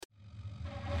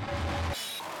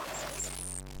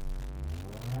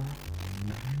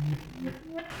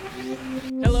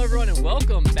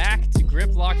Welcome back to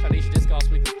Grip Lock Foundation Disc Golf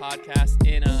Weekly Podcast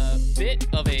in a bit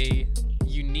of a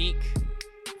unique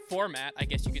format, I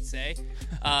guess you could say.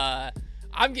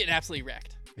 I'm getting absolutely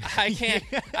wrecked. I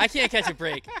can't catch a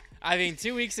break. I mean,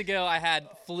 2 weeks ago I had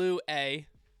flu A.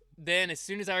 Then as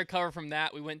soon as I recovered from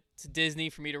that, we went to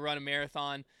Disney for me to run a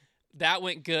marathon. That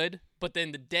went good, but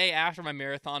then the day after my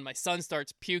marathon, my son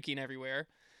starts puking everywhere.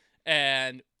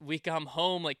 And we come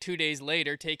home like 2 days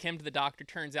later, take him to the doctor.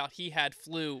 Turns out he had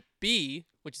flu B,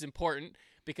 which is important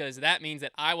because that means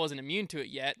that I wasn't immune to it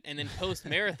yet. And then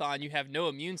post-marathon, you have no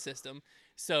immune system.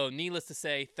 So needless to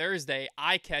say, Thursday,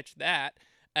 I catch that.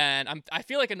 And I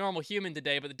feel like a normal human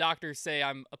today, but the doctors say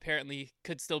I'm apparently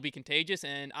could still be contagious.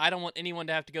 And I don't want anyone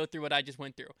to have to go through what I just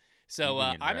went through. So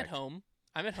I'm at home.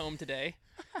 I'm at home today.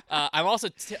 I'm also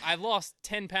I've lost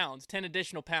 10 pounds, 10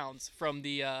 additional pounds from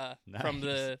the from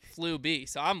the flu B.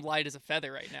 So I'm light as a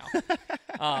feather right now.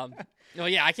 No,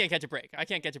 yeah, I can't catch a break.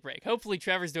 Hopefully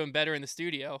Trevor's doing better in the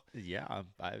studio. Yeah,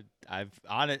 I've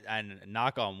on it and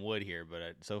knock on wood here, but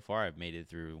so far I've made it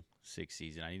through 6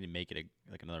 seasons. I need to make it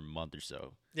like another month or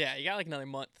so. Yeah, you got like another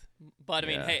month. But I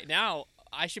mean, hey, now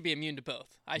I should be immune to both.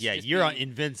 You're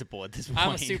invincible at this point.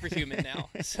 I'm a superhuman now.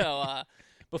 So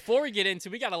before we get into,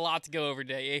 we got a lot to go over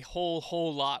today, a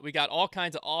whole lot. We got all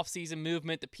kinds of off-season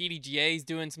movement. The PDGA's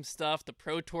doing some stuff. The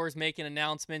Pro Tour's making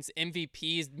announcements.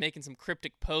 MVP's making some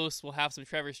cryptic posts. We'll have some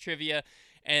Trevor's trivia.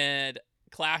 And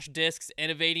Clash Discs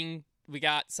innovating. We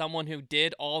got someone who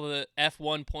did all the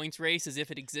F1 points race as if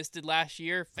it existed last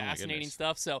year. Fascinating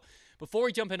stuff. So before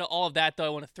we jump into all of that, though, I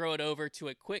want to throw it over to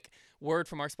a quick word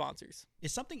from our sponsors.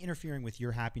 Is something interfering with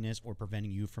your happiness or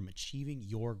preventing you from achieving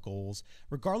your goals?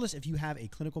 Regardless if you have a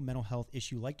clinical mental health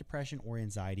issue like depression or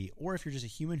anxiety, or if you're just a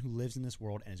human who lives in this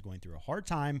world and is going through a hard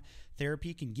time,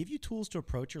 therapy can give you tools to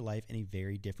approach your life in a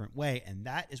very different way. And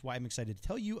that is why I'm excited to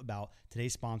tell you about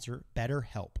today's sponsor,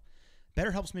 BetterHelp.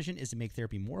 BetterHelp's mission is to make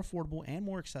therapy more affordable and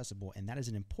more accessible, and that is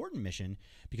an important mission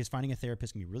because finding a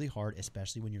therapist can be really hard,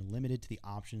 especially when you're limited to the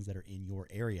options that are in your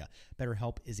area.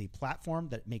 BetterHelp is a platform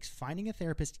that makes finding a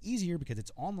therapist easier because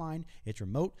it's online, it's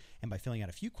remote, and by filling out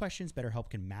a few questions, BetterHelp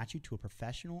can match you to a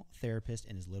professional therapist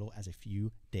in as little as a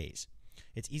few days.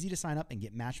 It's easy to sign up and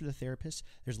get matched with a therapist.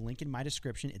 There's a link in my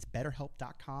description. It's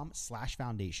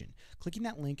betterhelp.com/foundation. Clicking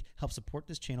that link helps support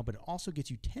this channel, but it also gets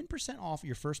you 10% off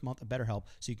your first month of BetterHelp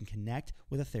so you can connect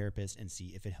with a therapist and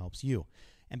see if it helps you.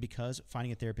 And because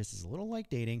finding a therapist is a little like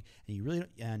dating,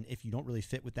 and if you don't really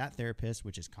fit with that therapist,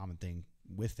 which is a common thing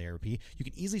with therapy, you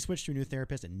can easily switch to a new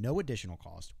therapist at no additional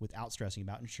cost without stressing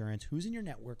about insurance, who's in your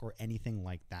network, or anything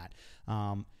like that.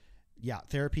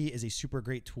 Therapy is a super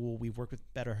great tool. We've worked with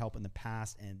BetterHelp in the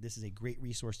past, and this is a great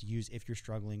resource to use if you're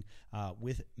struggling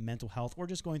with mental health or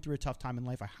just going through a tough time in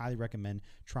life. I highly recommend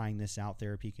trying this out.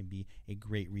 Therapy can be a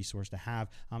great resource to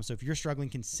have. So if you're struggling,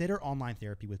 consider online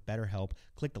therapy with BetterHelp.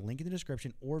 Click the link in the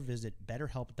description or visit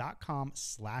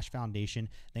betterhelp.com/foundation.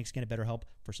 Thanks again to BetterHelp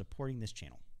for supporting this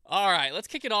channel. All right, let's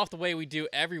kick it off the way we do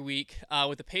every week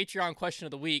with the Patreon question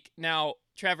of the week. Now,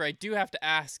 Trevor, I do have to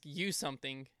ask you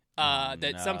something.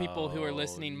 Some people who are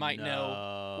listening might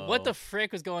know. What the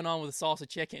frick was going on with the salsa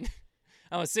chicken?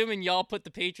 I'm assuming y'all put the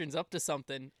patrons up to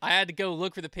something. I had to go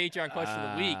look for the Patreon question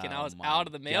of the week, and I was out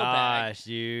of the mailbag. Gosh,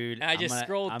 dude. And I just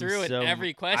scrolled through, and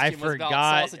every question was about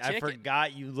salsa chicken. I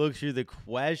forgot you looked through the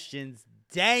questions.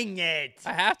 Dang it.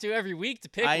 I have to every week to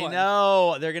pick one. I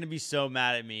know. They're going to be so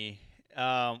mad at me.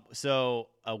 So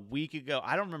a week ago,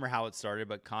 I don't remember how it started,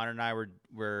 but Connor and I were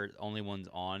the only ones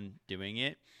on doing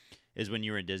it. Is when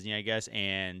you were in Disney, I guess,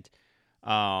 and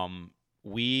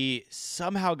we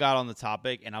somehow got on the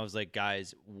topic, and I was like,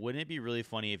 guys, wouldn't it be really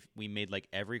funny if we made like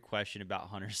every question about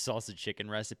Hunter's salsa chicken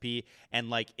recipe, and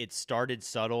like it started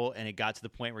subtle, and it got to the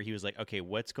point where he was like, okay,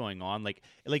 what's going on? Like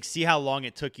see how long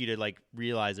it took you to like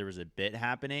realize there was a bit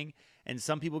happening, and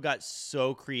some people got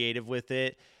so creative with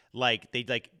it,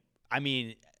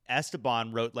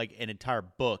 Esteban wrote like an entire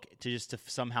book to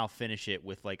somehow finish it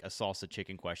with like a salsa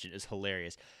chicken question. It's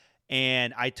hilarious.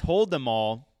 And I told them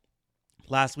all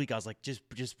last week, I was like,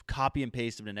 just copy and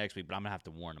paste them to next week, but I'm going to have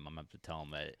to warn them. I'm going to have to tell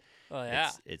them that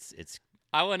it's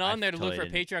I went on there to look for a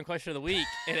Patreon question of the week,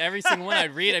 and every single one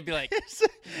I'd read, I'd be like, did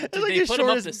like they put them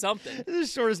up to something? It's the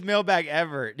shortest mailbag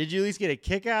ever. Did you at least get a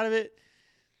kick out of it?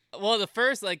 Well, the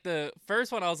first one,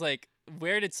 I was like,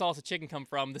 where did salsa chicken come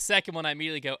from? The second one, I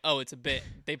immediately go, oh, it's a bit.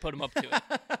 They put them up to it.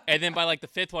 And then by like the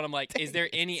fifth one, I'm like, is there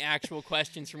any actual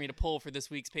questions for me to pull for this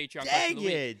week's Patreon question of the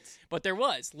week? But there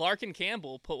was. Larkin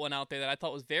Campbell put one out there that I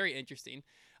thought was very interesting.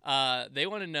 They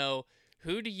want to know,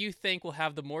 who do you think will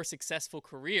have the more successful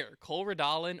career, Cole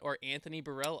Redalin or Anthony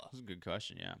Barella? That's a good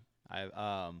question. Yeah,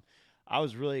 I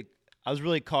was really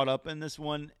caught up in this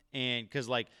one, and because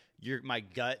like My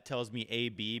gut tells me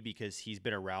AB because he's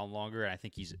been around longer, and I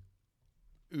think he's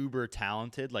uber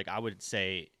talented. Like, I would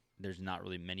say there's not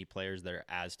really many players that are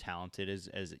as talented as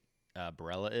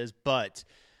Barella is, but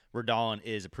Rodolin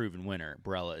is a proven winner.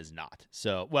 Barella is not.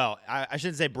 So, well, I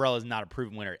shouldn't say Barella is not a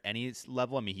proven winner at any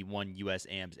level. I mean, he won U.S.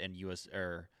 AMs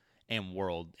and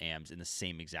World AMs in the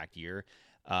same exact year,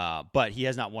 but he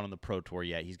has not won on the Pro Tour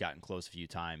yet. He's gotten close a few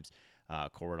times.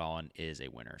 Cole Rodolin is a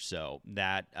winner. So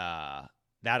that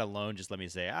alone just let me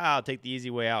say, I'll take the easy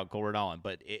way out, Cole Rodolin.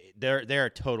 But they're a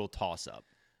total toss-up.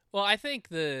 Well, I think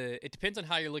it depends on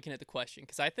how you're looking at the question,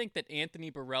 because I think that Anthony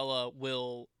Barella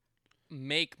will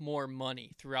make more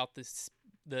money throughout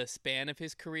the span of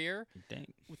his career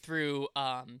through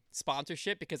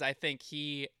sponsorship, because I think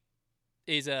he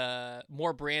is a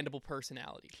more brandable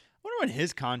personality. I wonder when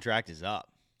his contract is up.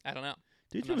 I don't know.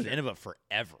 Dude's been with Innova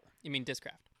forever. You mean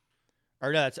Discraft?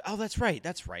 Or no, that's right.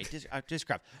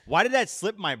 Discraft. Why did that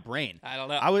slip my brain? I don't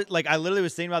know. I literally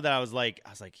was thinking about that. I was like,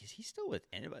 is he still with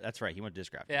anybody? That's right. He went to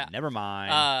Discraft. Yeah. Never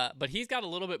mind. But he's got a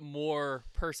little bit more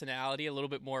personality, a little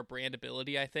bit more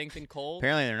brandability, I think, than Cole.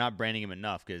 Apparently, they're not branding him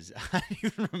enough because I don't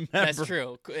even remember. That's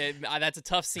true. That's a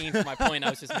tough scene for my point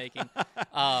I was just making.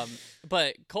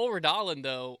 But Cole Rodolin,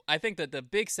 though, I think that the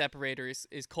big separator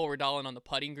is Cole Rodolin on the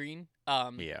putting green.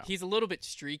 He's a little bit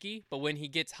streaky, but when he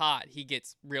gets hot, he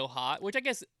gets real hot, which I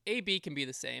guess AB can be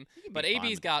the same. But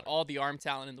AB's got all the arm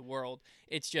talent in the world.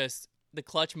 It's just the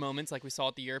clutch moments like we saw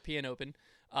at the European Open,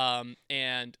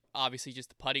 and obviously just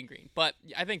the putting green. But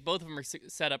I think both of them are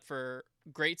set up for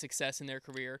great success in their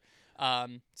career.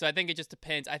 So I think it just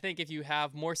depends. I think if you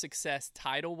have more success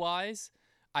title-wise,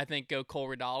 I think go Cole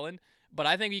Rodolin. But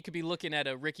I think you could be looking at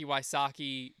a Ricky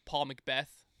Wysocki, Paul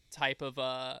Macbeth type of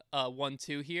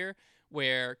 1-2 here,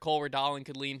 where Cole Rodolin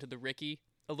could lean to the Ricky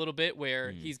a little bit,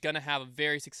 where he's going to have a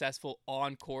very successful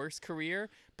on-course career,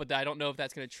 but I don't know if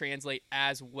that's going to translate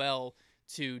as well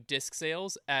to disc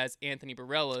sales as Anthony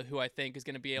Barella, who I think is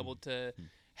going to be able to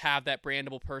have that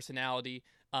brandable personality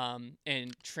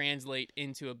and translate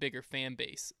into a bigger fan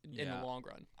base in the long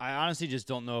run. I honestly just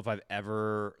don't know if I've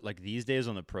ever, like these days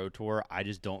on the Pro Tour, I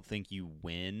just don't think you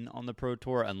win on the Pro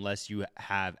Tour unless you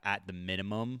have, at the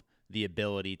minimum, the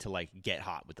ability to like get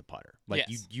hot with the putter. Like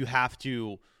you have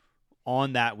to,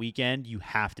 on that weekend, you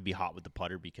have to be hot with the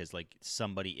putter because like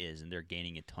somebody is and they're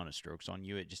gaining a ton of strokes on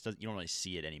you. It just doesn't, you don't really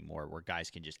see it anymore where guys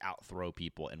can just out throw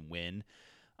people and win.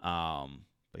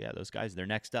 But yeah, those guys, they're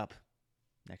next up.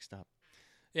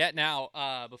 Yeah,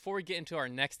 now, before we get into our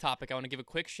next topic, I want to give a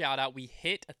quick shout out. We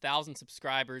hit 1,000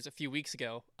 subscribers a few weeks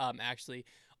ago, actually,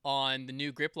 on the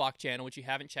new Grip Lock channel, which you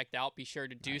haven't checked out. Be sure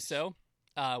to do so.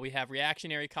 We have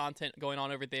reactionary content going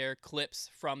on over there, clips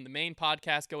from the main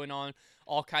podcast going on,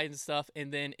 all kinds of stuff.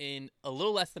 And then in a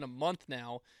little less than a month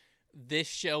now, this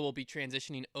show will be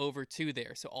transitioning over to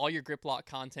there. So all your Grip Lock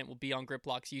content will be on Grip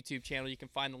Lock's YouTube channel. You can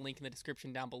find the link in the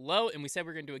description down below. And we said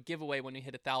we're going to do a giveaway when we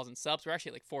hit 1,000 subs. We're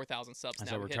actually at like 4,000 subs now.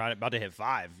 So we're about to hit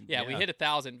 5. Yeah, we hit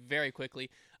 1,000 very quickly.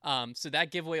 So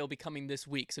that giveaway will be coming this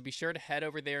week. So be sure to head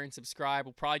over there and subscribe.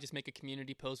 We'll probably just make a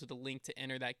community post with a link to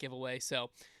enter that giveaway. So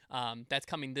that's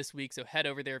coming this week. So head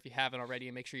over there if you haven't already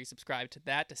and make sure you subscribe to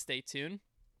that to stay tuned.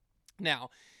 Now,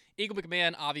 Eagle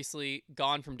McMahon obviously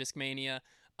gone from Discmania.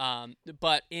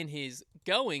 But in his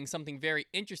going, something very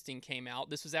interesting came out.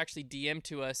 This was actually DM'd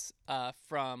to us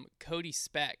from Cody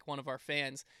Speck, one of our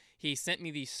fans. He sent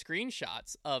me these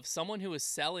screenshots of someone who was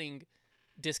selling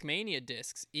Discmania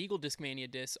discs, Eagle Discmania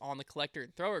discs, on the Collector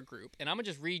and Thrower group. And I'm going to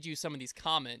just read you some of these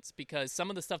comments because some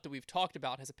of the stuff that we've talked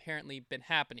about has apparently been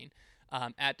happening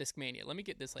at Discmania. Let me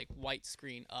get this like white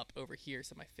screen up over here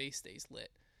so my face stays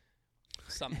lit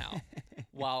somehow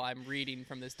while I'm reading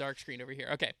from this dark screen over here.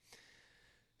 Okay.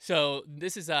 So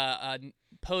this is a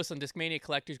post on Discmania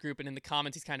Collectors Group, and in the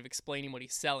comments he's kind of explaining what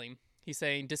he's selling. He's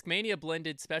saying, Discmania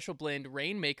blended special blend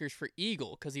Rainmakers for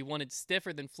Eagle because he wanted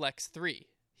stiffer than Flex 3.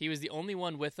 He was the only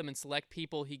one with them, and select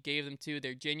people he gave them to,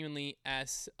 they're genuinely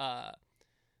as,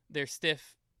 they're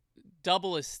stiff,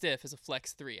 double as stiff as a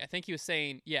Flex 3. I think he was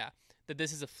saying, that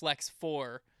this is a Flex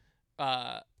 4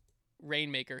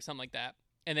 Rainmaker or something like that.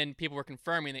 And then people were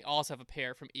confirming they also have a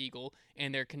pair from Eagle,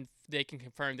 and they can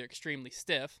confirm they're extremely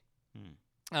stiff.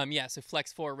 So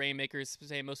Flex 4 Rainmakers,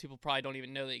 say most people probably don't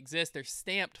even know they exist. They're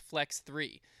stamped Flex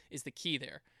 3 is the key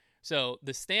there. So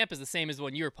the stamp is the same as the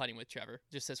one you were putting with, Trevor.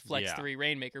 It just says Flex 3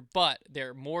 Rainmaker, but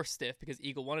they're more stiff because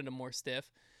Eagle wanted them more stiff.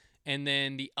 And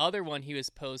then the other one he was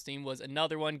posting was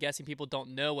another one, guessing people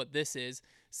don't know what this is,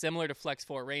 similar to Flex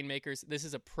 4 Rainmakers. This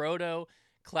is a proto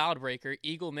Cloudbreaker.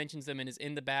 Eagle mentions them and is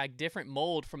in the bag. Different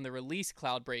mold from the release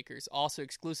Cloudbreakers. Also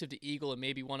exclusive to Eagle and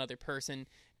maybe one other person.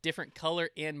 Different color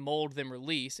and mold than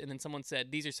release. And then someone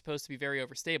said, these are supposed to be very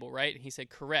overstable, right? And he said,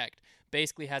 correct.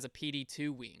 Basically has a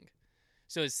PD2 wing.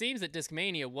 So it seems that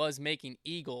Discmania was making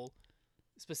Eagle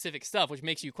specific stuff, which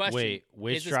makes you question. Wait,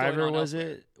 which driver was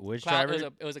it? Which driver?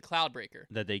 It was a Cloudbreaker.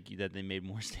 That they made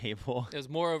more stable. It was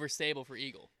more overstable for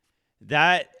Eagle.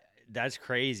 That's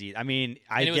crazy. I mean,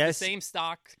 I guess it was the same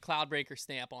stock Cloudbreaker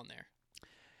stamp on there.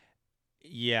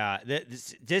 Yeah,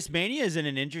 Discmania is in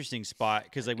an interesting spot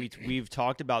because like we've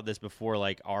talked about this before.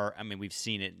 Like we've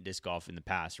seen it in disc golf in the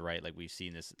past, right? Like we've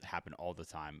seen this happen all the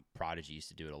time. Prodigy used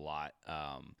to do it a lot,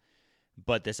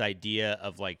 but this idea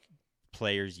of like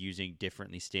players using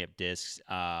differently stamped discs,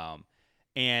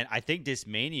 and I think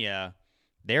Discmania,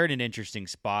 they're in an interesting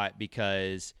spot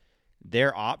because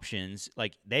their options,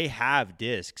 like they have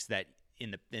discs that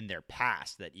in their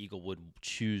past that Eagle would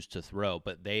choose to throw,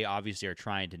 but they obviously are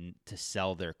trying to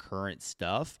sell their current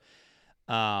stuff.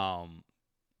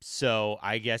 So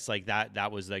I guess like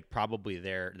that was like probably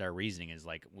their reasoning is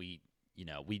like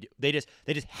they just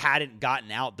hadn't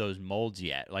gotten out those molds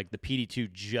yet. Like the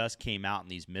PD2 just came out in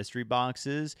these mystery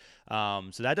boxes.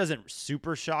 So that doesn't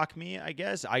super shock me, I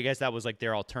guess. I guess that was like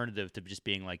their alternative to just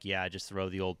being like, yeah, just throw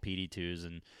the old PD2s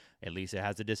and at least it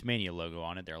has the Discmania logo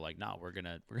on it. They're like, no, we're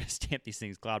gonna stamp these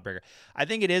things Cloudbreaker. I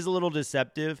think it is a little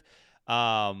deceptive.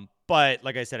 But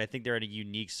like I said, I think they're in a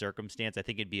unique circumstance. I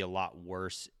think it'd be a lot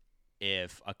worse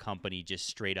if a company just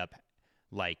straight up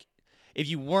like if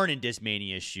you weren't in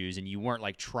Discmania's shoes and you weren't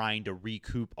like trying to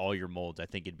recoup all your molds, I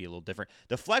think it'd be a little different.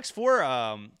 The Flex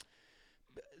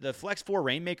 4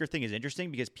 Rainmaker thing is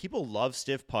interesting because people love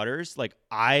stiff putters. Like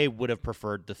I would have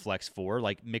preferred the Flex 4.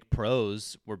 Like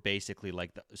McPros were basically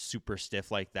like the super stiff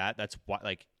like that. That's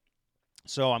why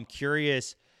so I'm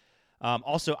curious.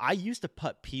 Also, I used to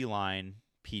putt P-line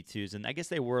P2s, and I guess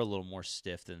they were a little more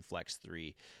stiff than Flex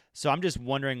 3. So I'm just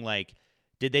wondering, like,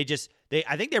 did they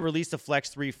I think they released the Flex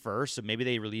 3 first, so maybe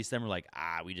they released them. We're like,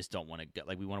 we just don't want to,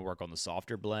 like, we want to work on the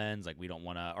softer blends. Like, we don't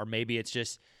want to, or maybe it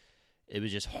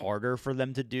was just harder for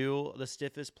them to do the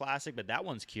stiffest plastic. But that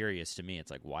one's curious to me. It's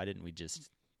like, why didn't we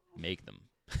just make them?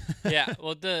 Yeah,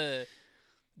 well, the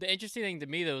interesting thing to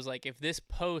me, though, is, like, if this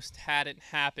post hadn't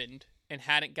happened and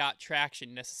hadn't got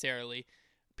traction necessarily,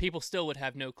 people still would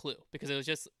have no clue because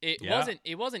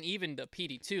it wasn't even the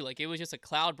PD2. Like, it was just a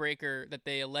Cloudbreaker that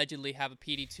they allegedly have a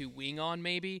PD2 wing on,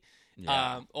 maybe,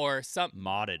 or some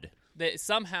modded. That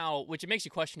somehow, which it makes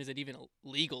you question, is it even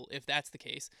legal if that's the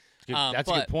case? That's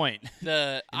a good point.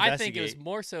 I think it was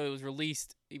more so it was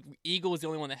released. Eagle was the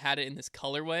only one that had it in this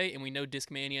colorway, and we know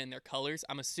Discmania and their colors.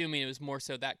 I'm assuming it was more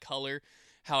so that color.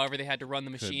 However, they had to run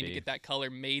the machine to get that color,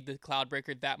 made the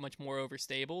Cloudbreaker that much more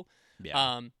overstable.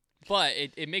 Yeah. But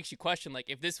it makes you question, like,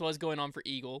 if this was going on for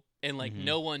Eagle and, like,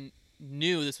 no one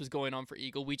knew this was going on for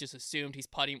Eagle, we just assumed he's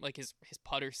putting, like, his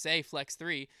putters say Flex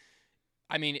 3.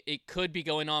 I mean, it could be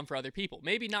going on for other people.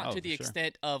 Maybe not to the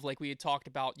extent of, like we had talked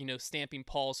about, stamping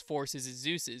Paul's Forces as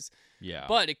Zeus's. Yeah.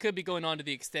 But it could be going on to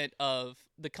the extent of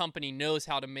the company knows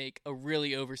how to make a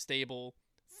really overstable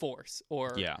force,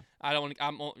 or I don't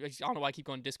know why I keep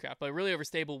going Discraft, but a really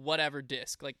overstable whatever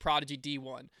disc, like Prodigy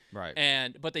D1.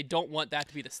 Right. But they don't want that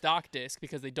to be the stock disc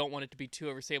because they don't want it to be too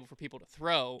overstable for people to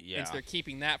throw. Yeah. And so they're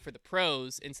keeping that for the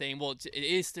pros and saying, well, it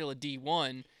is still a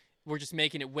D1. We're just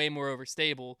making it way more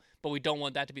overstable, but we don't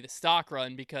want that to be the stock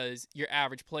run because your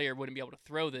average player wouldn't be able to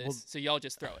throw this, so y'all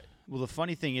just throw it. Well, the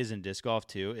funny thing is in disc golf,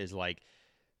 too, is like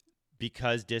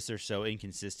because discs are so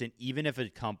inconsistent, even if a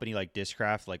company like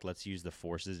Discraft, like let's use the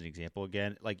Forces as an example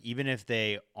again, like even if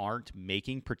they aren't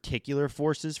making particular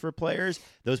forces for players,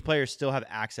 those players still have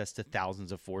access to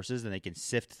thousands of forces and they can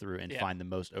sift through and find the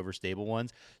most overstable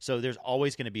ones. So there's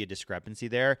always going to be a discrepancy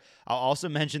there. I'll also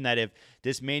mention that if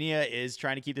Discmania is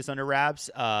trying to keep this under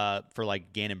wraps for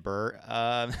like Gannon Buhr,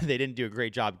 they didn't do a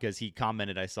great job because he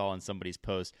commented, I saw on somebody's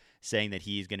post, saying that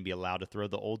he's going to be allowed to throw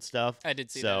the old stuff. I did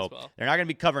see that as well. They're not going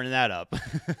to be covering that up.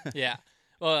 Yeah.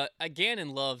 Well,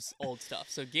 Gannon loves old stuff.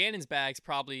 So Gannon's bag's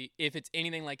probably, if it's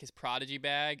anything like his Prodigy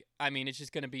bag, I mean, it's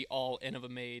just going to be all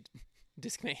Innova-made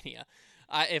Discmania.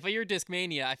 If you're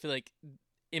Discmania, I feel like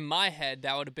in my head,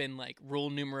 that would have been like rule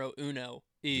numero uno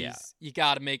is you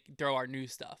got to throw our new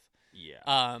stuff.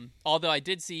 Yeah. Although I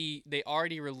did see they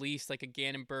already released like a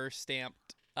Gannon Buhr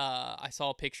stamped. I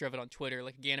saw a picture of it on Twitter,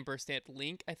 like a Gannon Buhr stamped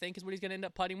Link, I think is what he's going to end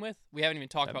up putting with. We haven't even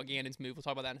talked about Gannon's move. We'll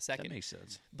talk about that in a second. That makes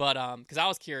sense. But because I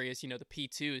was curious, the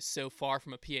P2 is so far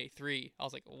from a PA3. I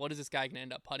was like, well, what is this guy going to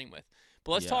end up putting with?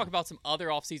 But let's talk about some other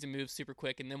offseason moves super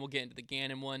quick, and then we'll get into the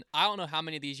Gannon one. I don't know how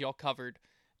many of these y'all covered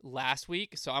last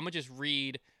week, so I'm going to just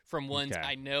read from ones Okay.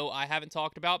 I know I haven't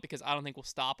talked about because I don't think we'll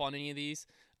stop on any of these.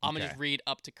 I'm going to Okay. just read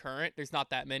up to current. There's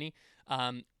not that many.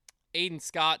 Aiden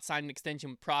Scott signed an extension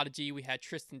with Prodigy. We had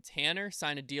Tristan Tanner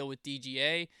sign a deal with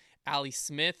DGA. Ali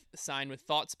Smith signed with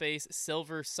ThoughtSpace.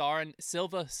 Silva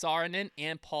Saarinen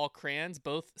and Paul Kranz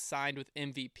both signed with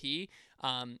MVP.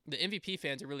 The MVP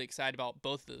fans are really excited about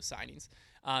both of those signings.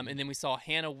 And then we saw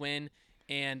Hannah Wynn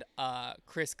and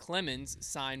Chris Clemens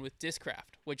sign with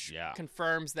Discraft, which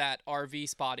confirms that RV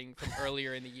spotting from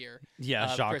earlier in the year.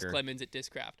 Shocker. Chris Clemens at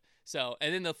Discraft. So,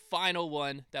 and then the final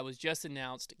one that was just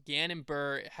announced, Gannon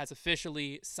Buhr has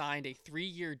officially signed a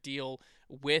 3-year deal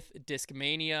with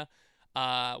Discmania.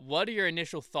 What are your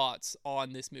initial thoughts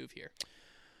on this move here?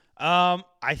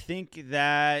 I think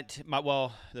that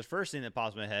the first thing that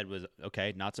popped in my head was,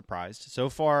 okay, not surprised. So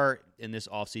far in this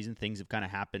offseason, things have kind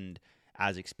of happened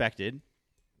as expected.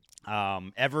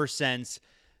 Ever since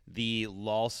the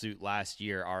lawsuit last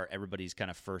year, everybody's kind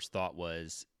of first thought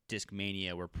was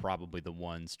Discmania were probably the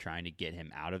ones trying to get him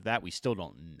out of that. We still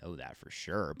don't know that for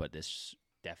sure, but this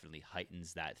definitely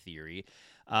heightens that theory.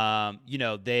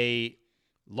 They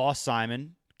lost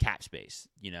Simon, cap space.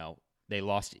 They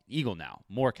lost Eagle now,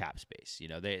 more cap space.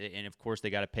 And of course they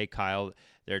got to pay Kyle.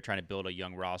 They're trying to build a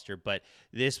young roster, but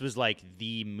this was like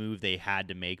the move they had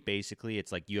to make. Basically,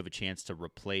 it's like you have a chance to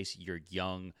replace your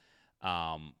young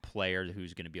player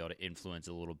who's going to be able to influence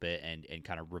a little bit and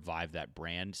kind of revive that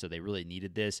brand. So they really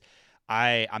needed this.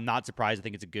 I'm not surprised. I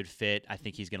think it's a good fit. I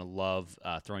think he's going to love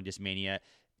throwing Discmania.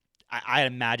 I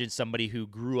imagine somebody who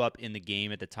grew up in the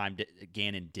game at the time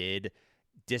Gannon did.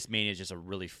 Discmania is just a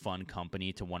really fun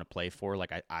company to want to play for.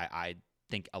 Like I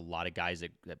think a lot of guys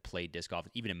that play disc golf,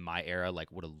 even in my era,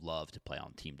 like would have loved to play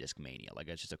on Team Discmania. Like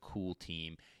it's just a cool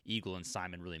team. Eagle and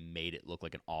Simon really made it look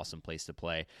like an awesome place to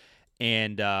play.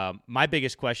 And my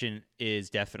biggest question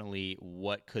is definitely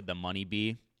what could the money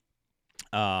be?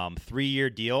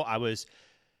 3-year deal.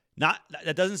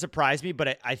 That doesn't surprise me,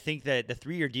 but I think that the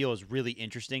 3-year deal is really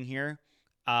interesting here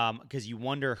because you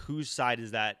wonder whose side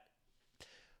is that.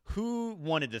 Who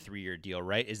wanted the 3-year deal,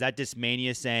 right? Is that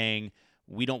Discmania saying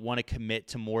we don't want to commit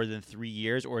to more than 3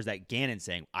 years, or is that Gannon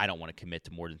saying I don't want to commit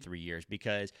to more than 3 years?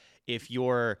 Because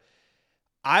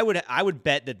I would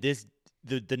bet that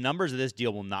the numbers of this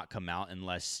deal will not come out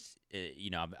unless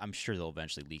I'm sure they'll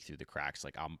eventually leak through the cracks.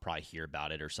 Like I'll probably hear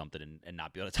about it or something and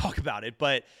not be able to talk about it.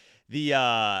 But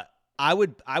I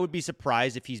would be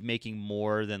surprised if he's making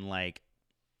more than like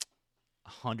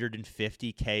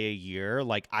 $150K a year.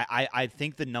 Like I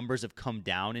think the numbers have come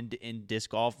down in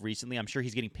disc golf recently. I'm sure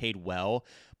he's getting paid well,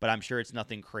 but I'm sure it's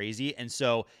nothing crazy. And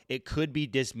so it could be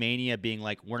Discmania being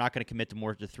like, we're not going to commit to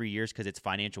more than 3 years because it's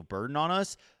financial burden on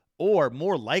us. Or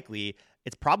more likely,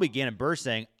 it's probably Gannon Buhr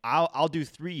saying, I'll do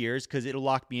 3 years because it'll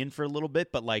lock me in for a little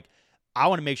bit, but like I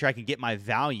want to make sure I can get my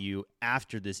value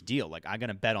after this deal. Like I'm going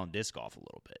to bet on disc golf a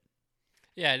little bit.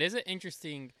 Yeah, it is an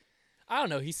interesting. I don't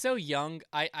know. He's so young.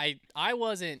 I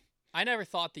never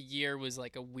thought the year was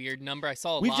like a weird number. I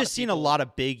saw We've just seen a lot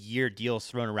of big year deals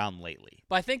thrown around lately.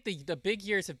 But I think the big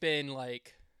years have been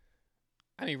like,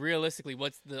 I mean, realistically,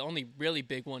 what's the only really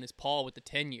big one is Paul with the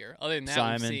 10-year. Other than that,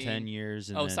 Simon 10 years.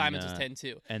 And then, Simon's was 10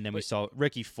 too. And then we saw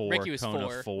Ricky 4, Ricky was Kona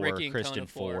 4, Ricky and Kristen Kona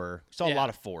 4. We saw a lot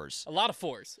of 4s. A lot of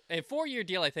 4s. A 4-year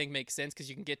deal, I think, makes sense because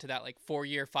you can get to that like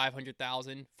 4-year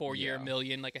 500,000, 4-year $1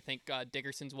 million, like I think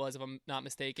Dickerson's was, if I'm not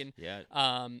mistaken. Yeah.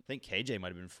 I think KJ might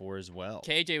have been 4 as well.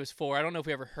 KJ was 4. I don't know if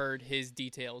we ever heard his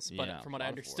details, but from what I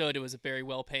understood, it was a very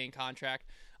well-paying contract.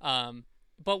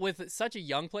 But with such a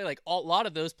young player, like a lot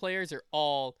of those players are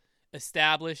all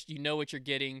established. You know what you're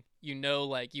getting.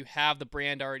 Like you have the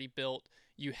brand already built.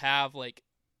 You have like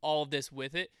all of this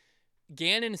with it.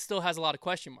 Gannon still has a lot of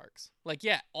question marks. Like,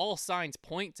 yeah, all signs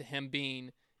point to him being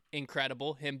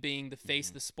incredible, him being the face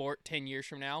of the sport 10 years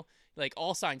from now. Like,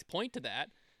 all signs point to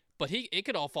that, but it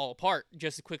could all fall apart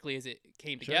just as quickly as it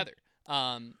came together.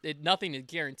 Nothing is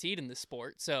guaranteed in this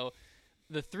sport. So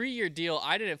the 3-year deal,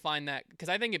 I didn't find that because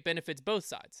I think it benefits both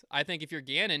sides. I think if you're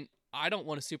Gannon, I don't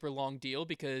want a super long deal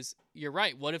because you're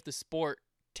right. What if the sport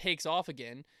takes off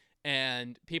again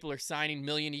and people are signing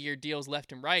million-a-year deals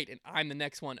left and right and I'm the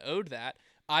next one owed that?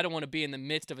 I don't want to be in the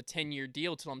midst of a 10-year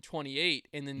deal till I'm 28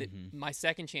 and then my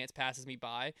second chance passes me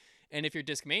by. And if you're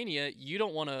Discmania, you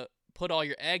don't want to put all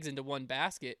your eggs into one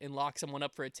basket and lock someone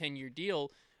up for a 10-year deal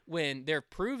when they're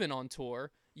proven on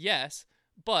tour, yes,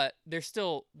 but they're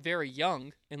still very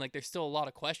young and like there's still a lot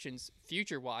of questions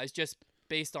future-wise just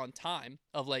based on time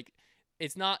of like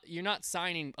you're not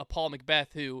signing a Paul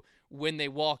Macbeth who when they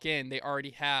walk in they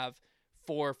already have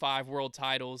 4 or 5 world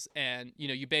titles and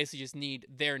you basically just need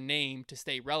their name to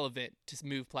stay relevant to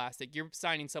move plastic. You're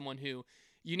signing someone who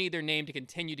you need their name to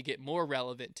continue to get more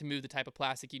relevant to move the type of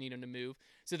plastic you need them to move.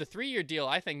 So the 3-year deal,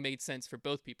 I think, made sense for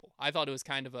both people. I thought it was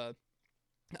kind of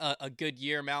a good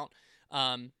year amount.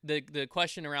 The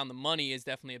question around the money is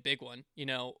definitely a big one,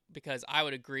 because I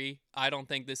would agree. I don't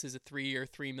think this is a 3-year,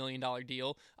 $3 million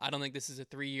deal. I don't think this is a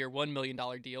 3-year, $1 million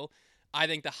deal. I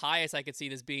think the highest I could see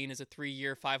this being is a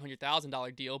 3-year,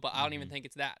 $500,000 deal, but I don't even think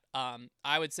it's that.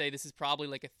 I would say this is probably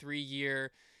like a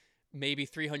 3-year, maybe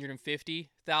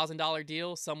 $350,000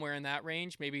 deal, somewhere in that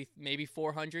range, maybe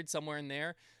 400, somewhere in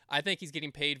there. I think he's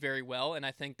getting paid very well, and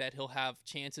I think that he'll have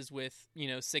chances with,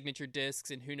 signature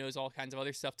discs and who knows, all kinds of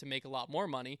other stuff to make a lot more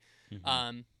money.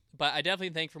 But I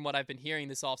definitely think from what I've been hearing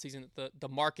this offseason that the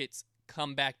markets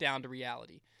come back down to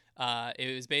reality.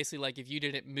 It was basically like if you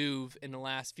didn't move in the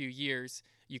last few years,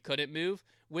 you couldn't move,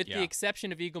 with the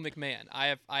exception of Eagle McMahon.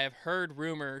 I have heard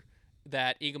rumor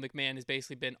that Eagle McMahon has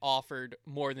basically been offered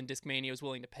more than Discmania was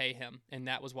willing to pay him, and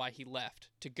that was why he left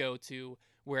to go to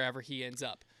wherever he ends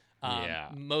up.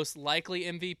 Most likely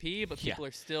MVP, but people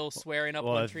are still swearing up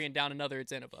one tree and down another.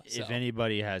 It's Innova. So. If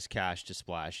anybody has cash to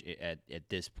splash at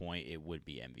this point, it would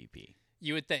be MVP.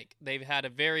 You would think. They've had a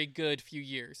very good few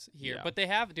years here, but they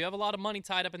do have a lot of money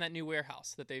tied up in that new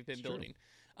warehouse that they've been building.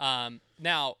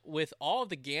 Now, with all of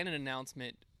the Gannon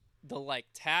announcement, the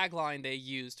tagline they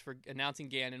used for announcing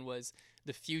Gannon was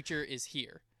 "The future is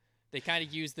here." They kind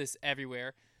of used this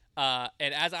everywhere, and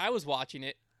as I was watching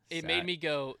it, it made me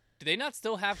go, do they not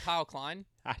still have Kyle Klein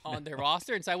on their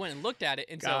roster? And so I went and looked at it.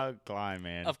 And Kyle Klein,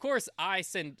 man. Of course, I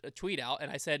sent a tweet out, and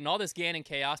I said, in all this Gannon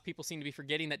chaos, people seem to be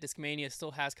forgetting that Discmania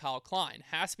still has Kyle Klein.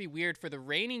 Has to be weird for the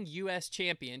reigning U.S.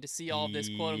 champion to see all of this,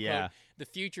 quote-unquote, the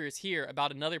future is here,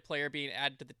 about another player being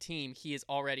added to the team he is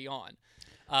already on.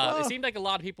 It seemed like a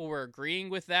lot of people were agreeing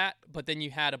with that, but then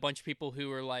you had a bunch of people who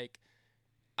were like,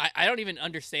 I don't even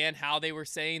understand how they were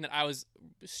saying that I was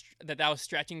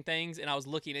stretching things and I was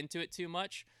looking into it too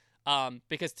much.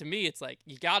 Because to me, it's like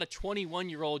you got a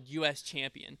 21-year-old U.S.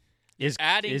 champion. Is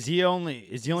he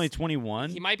only 21?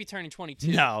 He might be turning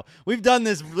 22. No, we've done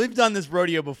this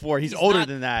rodeo before. He's older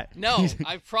than that. No,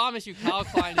 I promise you, Kyle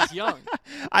Klein is young.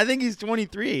 I think he's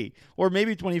 23 or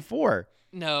maybe 24.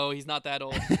 No, he's not that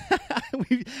old.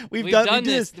 We've done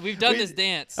this. We've done this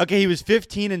dance. Okay, he was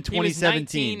 15 in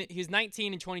 2017. He was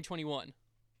 19 in 2021.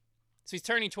 So he's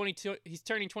turning 22. He's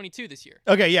turning 22 this year.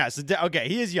 Okay, yeah. So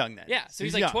he is young then. Yeah, so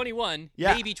he's like young. 21,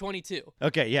 yeah. maybe 22.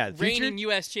 Okay, yeah. Reigning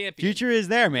U.S. champion. Future is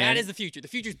there, man. That is the future. The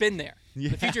future's been there.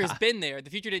 Yeah. The future has been there. The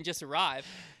future didn't just arrive.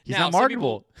 He's not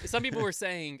marketable. Some people were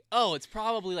saying, "Oh, it's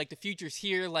probably like the future's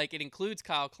here. Like it includes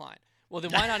Kyle Klein." Well,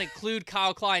 then why not include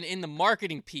Kyle Klein in the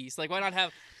marketing piece? Like why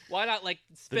not like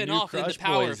spin off in the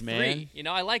power of three?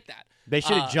 I like that. They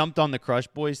should have jumped on the Crush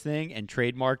Boys thing and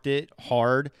trademarked it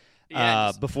hard.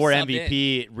 Before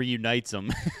MVP reunites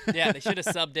them. Yeah, they should have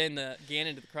subbed in the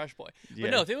Gannon to the Crush Boy.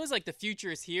 But no, if it was like the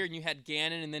future is here and you had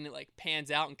Gannon and then it like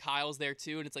pans out and Kyle's there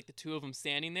too and it's like the two of them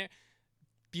standing there,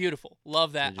 beautiful.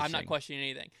 Love that. I'm not questioning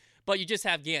anything. But you just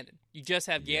have Gannon. You just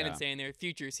have Gannon saying their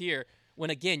future is here. When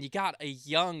again,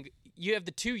 you have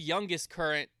the two youngest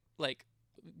current like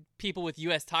people with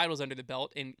U.S. titles under the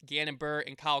belt in Gannon Buhr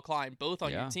and Kyle Klein, both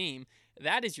on your team.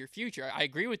 That is your future. I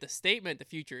agree with the statement, the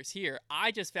future is here.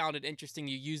 I just found it interesting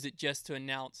you used it just to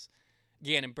announce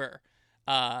Gannon Buhr.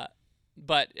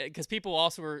 But because people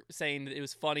also were saying that it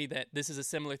was funny that this is a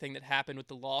similar thing that happened with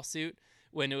the lawsuit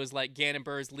when it was like Gannon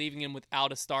Buhr's leaving him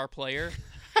without a star player.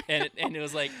 and it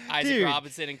was like Isaac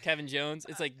Robinson and Kevin Jones.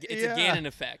 It's like it's a Gannon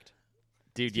effect.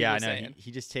 Dude, yeah, I know. He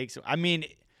just takes – I mean,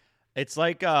 it's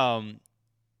like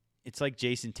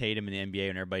Jason Tatum in the NBA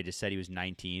when everybody just said he was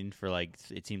 19 for like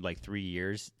it seemed like 3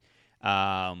 years.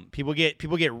 People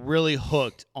get really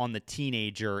hooked on the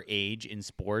teenager age in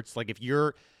sports. Like if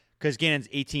you're because Gannon's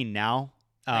 18 now.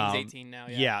 He's 18 now.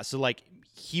 Yeah. So like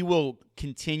he will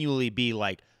continually be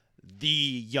like the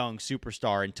young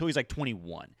superstar until he's like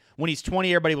 21. When he's 20,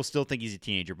 everybody will still think he's a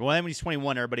teenager. But then when he's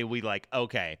 21, everybody will be like,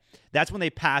 okay, that's when they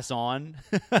pass on.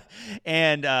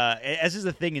 And this is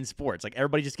the thing in sports. Like,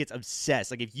 everybody just gets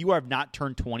obsessed. Like, if you have not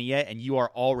turned 20 yet and you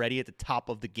are already at the top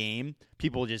of the game,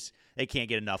 people just, they can't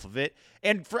get enough of it.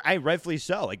 And rightfully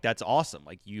so. Like, that's awesome.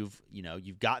 Like, you've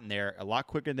gotten there a lot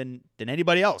quicker than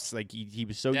anybody else. Like, he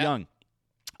was so young.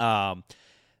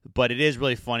 But it is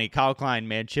really funny. Kyle Klein,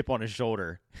 man, chip on his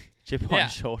shoulder. Chip on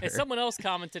his shoulder. And someone else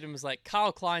commented and was like,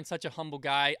 Kyle Klein's such a humble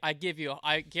guy. I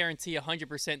guarantee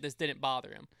 100% this didn't bother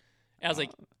him. And I was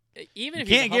like, even You if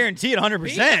can't guarantee it 100%.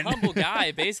 being a humble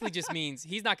guy basically just means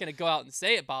he's not going to go out and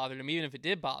say it bothered him, even if it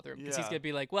did bother him, because he's going to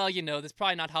be like, well, that's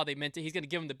probably not how they meant it. He's going to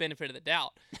give him the benefit of the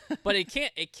doubt, but it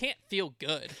can't feel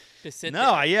good to sit there.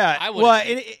 No, yeah. I Well,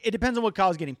 it depends on what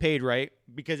Kyle's getting paid, right?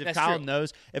 Because if That's Kyle true.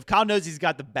 knows he's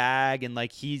got the bag and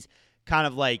like he's kind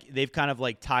of like they've kind of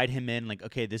like tied him in, like,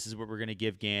 okay, this is what we're gonna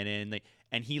give Gannon, like,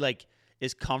 and he like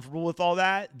is comfortable with all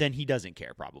that, then he doesn't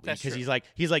care probably, That's because true.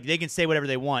 he's like they can say whatever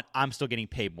they want. I'm still getting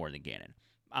paid more than Gannon.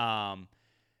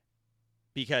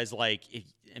 Because like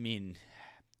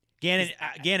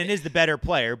Gannon is the better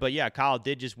player, but yeah, Kyle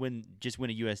did just win a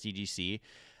USDGC.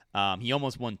 He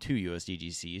almost won 2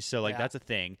 USDGCs, so like that's a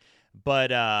thing.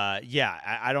 But yeah,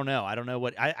 I don't know. I don't know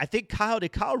what I think.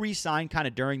 Did Kyle re-sign kind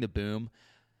of during the boom?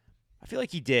 I feel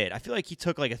like he did. I feel like he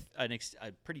took like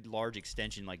a pretty large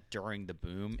extension like during the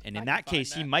boom, and in that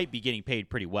case, he might be getting paid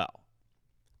pretty well.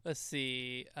 Let's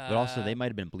see. But also, they might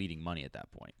have been bleeding money at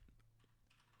that point.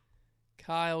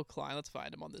 Kyle Klein. Let's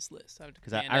find him on this list.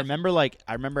 Because I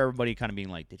remember everybody kind of being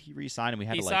like, "Did he re-sign?" And we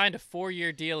had he to signed a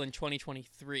 4-year deal in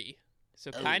 2023,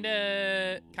 so kind of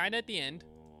at the end.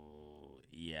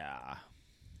 Yeah.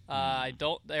 I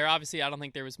don't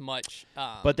think there was much.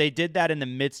 But they did that in the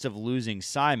midst of losing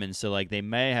Simon, so like they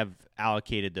may have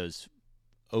allocated those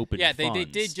open. Yeah, funds they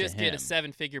did just to get a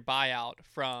him. 7-figure buyout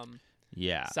from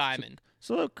Simon.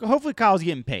 So look, hopefully Kyle's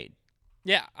getting paid.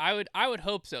 Yeah, I would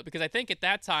hope so, because I think at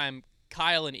that time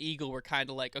Kyle and Eagle were kind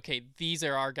of like, okay, these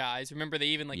are our guys. Remember, they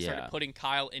even started putting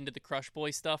Kyle into the Crush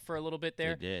Boy stuff for a little bit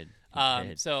there. They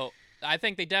did. So I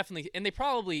think they definitely, and they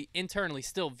probably internally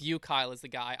still view Kyle as the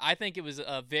guy. I think it was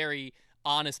a very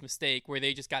honest mistake where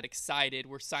they just got excited.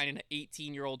 We're signing an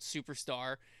 18-year-old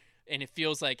superstar, and it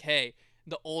feels like, hey,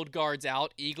 the old guard's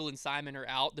out. Eagle and Simon are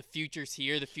out. The future's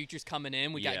here. The future's coming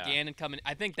in. We got Gannon coming.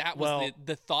 I think that was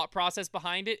the thought process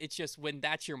behind it. It's just when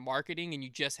that's your marketing and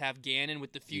you just have Gannon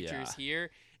with the futures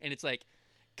here, and it's like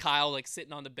Kyle like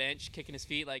sitting on the bench kicking his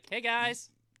feet like, hey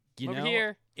guys, over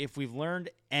here. If we have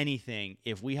learned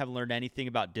anything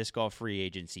about disc golf free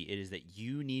agency, it is that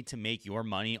you need to make your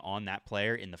money on that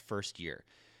player in the first year.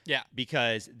 Yeah.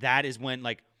 Because that is when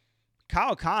like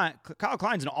Kyle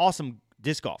Klein's an awesome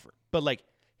disc golfer. But, like,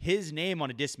 his name on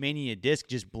a Discmania disc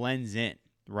just blends in,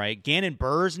 right? Gannon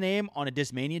Buhr's name on a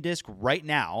Discmania disc right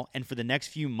now, and for the next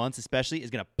few months especially, is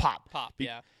going to pop.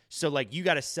 Yeah. So, like, you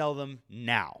got to sell them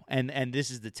now, and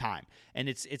this is the time. And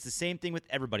it's the same thing with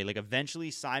everybody. Like, eventually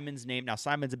Simon's name – now,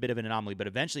 Simon's a bit of an anomaly, but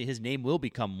eventually his name will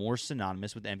become more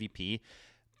synonymous with MVP.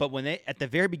 But when at the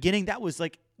very beginning, that was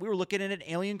like we were looking at an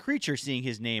alien creature seeing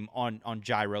his name on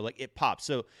Gyro. Like, it popped.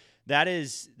 So – That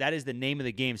is the name of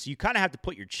the game. So you kind of have to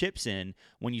put your chips in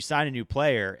when you sign a new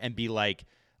player and be like,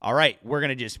 all right, we're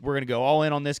gonna go all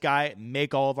in on this guy,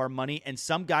 make all of our money. And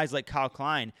some guys like Kyle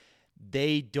Klein,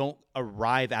 they don't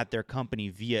arrive at their company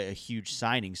via a huge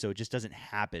signing, so it just doesn't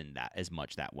happen as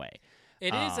much that way.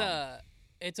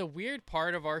 It's a weird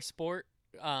part of our sport,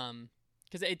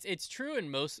 because it's true in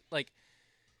most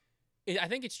I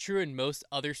think it's true in most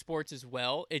other sports as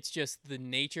well. It's just the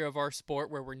nature of our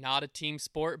sport where we're not a team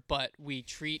sport, but we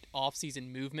treat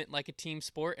off-season movement like a team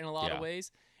sport in a lot of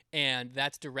ways, and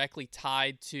that's directly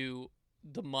tied to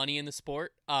the money in the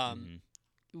sport,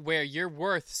 where you're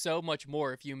worth so much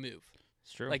more if you move.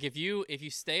 It's true. Like if you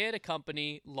stay at a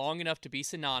company long enough to be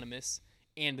synonymous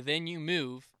and then you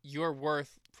move, you're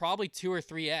worth probably 2 or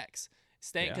 3x.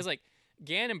 Because like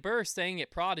Gannon Buhr staying at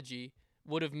Prodigy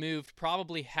would have moved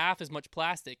probably half as much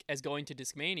plastic as going to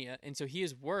Discmania, and so he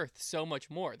is worth so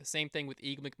much more. The same thing with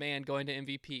Eagle McMahon going to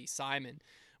MVP, Simon.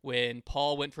 When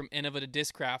Paul went from Innova to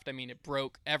Discraft, I mean, it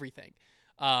broke everything.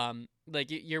 Like,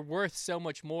 you're worth so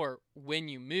much more when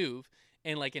you move,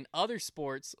 and like in other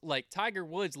sports, like Tiger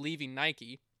Woods leaving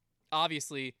Nike,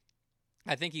 obviously,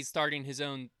 I think he's starting his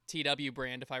own TW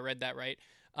brand, if I read that right.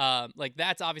 Like,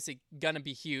 that's obviously going to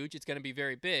be huge. It's going to be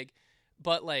very big,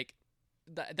 but like,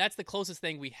 that's the closest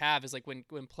thing we have is like when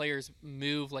players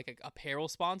move like a apparel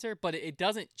sponsor, but it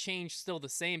doesn't change still the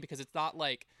same, because it's not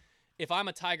like if I'm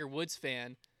a Tiger Woods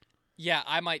fan, yeah,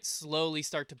 I might slowly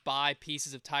start to buy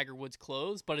pieces of Tiger Woods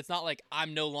clothes, but it's not like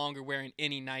I'm no longer wearing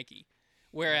any Nike.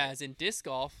 Whereas in disc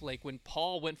golf, like when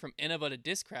Paul went from Innova to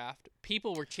Discraft,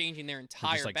 people were changing their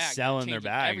entire just like bag. selling their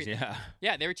bags, everything.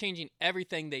 Yeah, they were changing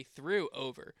everything they threw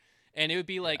over. And it would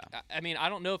be like, I mean, I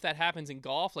don't know if that happens in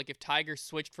golf, like if Tiger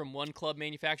switched from one club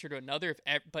manufacturer to another,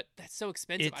 but that's so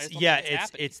expensive.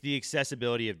 It's the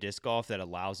accessibility of disc golf that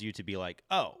allows you to be like,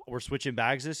 oh, we're switching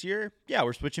bags this year? Yeah,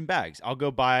 we're switching bags. I'll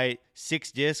go buy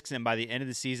 6 discs, and by the end of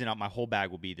the season, my whole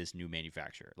bag will be this new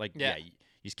manufacturer. Like, you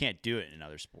just can't do it in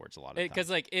other sports a lot of times. Because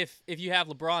like if you have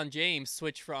LeBron James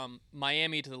switch from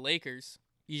Miami to the Lakers,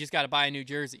 You just got to buy a new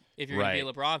jersey if you're going to be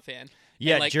a LeBron fan.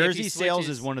 Yeah, and, like, jersey sales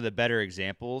is one of the better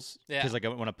examples because like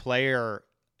when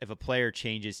if a player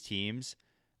changes teams,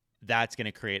 that's going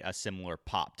to create a similar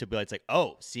pop to be like, it's like,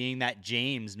 oh, seeing that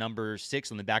James number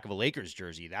 6 on the back of a Lakers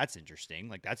jersey, that's interesting.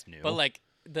 Like that's new. But like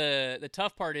the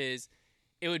tough part is,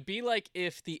 it would be like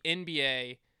if the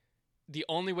NBA, the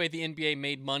only way the NBA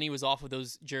made money was off of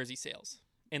those jersey sales.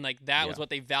 And like that was what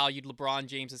they valued LeBron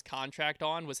James's contract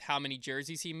on, was how many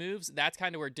jerseys he moves. That's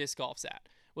kind of where disc golf's at.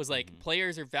 Was like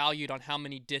players are valued on how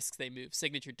many discs they move,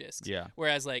 signature discs. Yeah.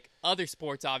 Whereas like other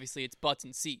sports, obviously it's butts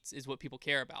and seats is what people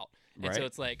care about. And Right. so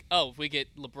it's like, oh, if we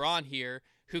get LeBron here,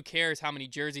 who cares how many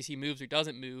jerseys he moves or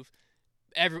doesn't move?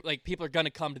 People are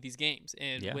gonna come to these games,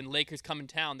 and when Lakers come in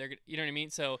town, they're you know what I mean.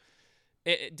 So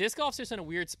disc golf's just in a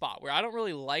weird spot where I don't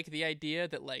really like the idea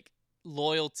that like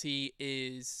loyalty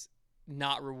is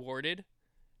not rewarded.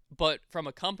 But from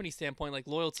a company standpoint, like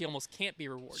loyalty almost can't be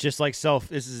rewarded. It's just like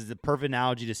this is the perfect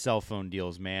analogy to cell phone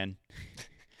deals, man.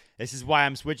 This is why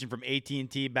I'm switching from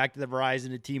AT&T back to the Verizon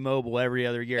to T-Mobile every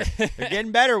other year. They're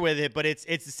getting better with it, but it's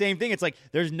the same thing. It's like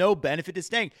there's no benefit to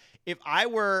staying. If I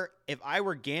were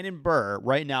Gannon Buhr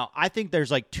right now, I think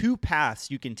there's like 2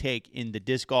 paths you can take in the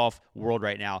disc golf world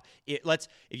right now. If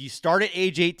you start at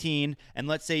age 18 and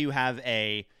let's say you have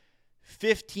a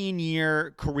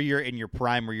 15-year career in your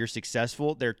prime where you're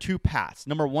successful, there are 2 paths.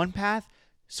 Number 1 path,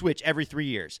 switch every 3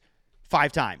 years,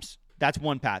 5 times. That's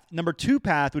one path. Number 2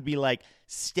 path would be like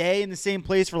stay in the same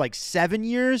place for like 7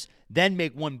 years, then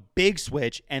make one big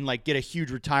switch and like get a huge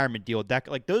retirement deal. That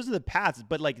like those are the paths,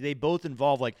 but like they both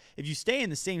involve like if you stay in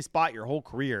the same spot your whole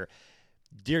career,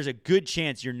 there's a good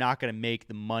chance you're not going to make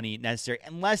the money necessary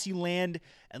unless you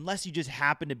just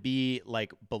happen to be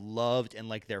like beloved and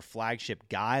like their flagship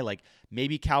guy. Like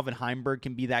maybe Calvin Heimberg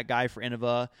can be that guy for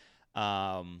Innova.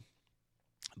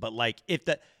 But like if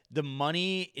the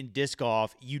money in disc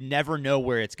golf, you never know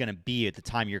where it's going to be at the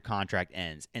time your contract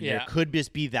ends. And there could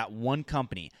just be that one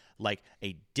company, like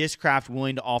a Discraft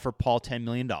willing to offer Paul $10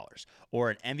 million or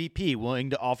an MVP willing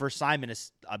to offer Simon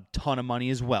a ton of money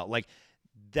as well. Like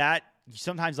that,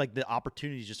 sometimes like the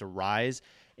opportunities just arise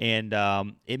and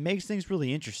it makes things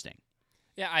really interesting.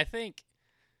 Yeah, I think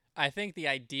the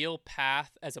ideal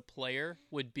path as a player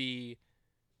would be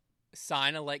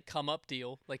sign a come up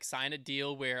deal, like sign a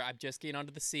deal where I'm just getting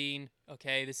onto the scene.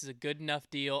 Okay, this is a good enough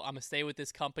deal. I'm gonna stay with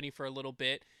this company for a little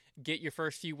bit, get your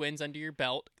first few wins under your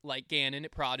belt, like Gannon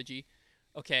at Prodigy.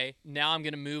 Okay, now I'm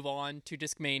gonna move on to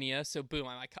Discmania. So boom,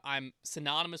 I'm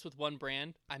synonymous with one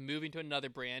brand. I'm moving to another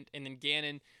brand, and then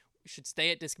Gannon should stay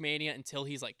at Discmania until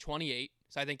he's like 28.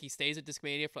 So I think he stays at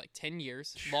Discmania for like 10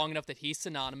 years, long enough that he's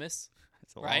synonymous.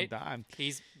 That's a long time.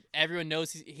 Everyone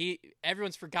knows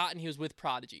everyone's forgotten he was with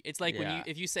Prodigy. It's like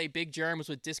if you say Big Germ was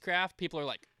with Discraft, people are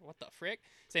like, what the frick?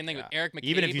 Same thing with Eric McCabe.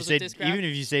 Even if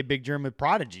you say Big Germ with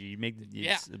Prodigy,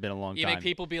 it's been a long time. You make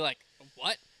people be like,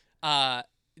 what?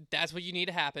 That's what you need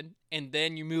to happen, and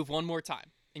then you move one more time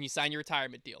and you sign your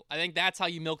retirement deal. I think that's how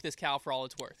you milk this cow for all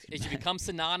it's worth. Is you become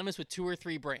synonymous with 2 or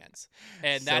 3 brands,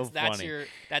 and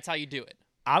that's how you do it.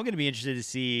 I'm gonna be interested to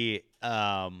see.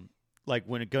 Like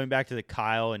when going back to the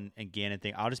Kyle and Gannon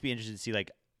thing, I'll just be interested to see like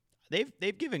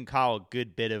they've given Kyle a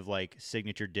good bit of like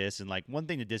signature discs, and like one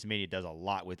thing that Discmania does a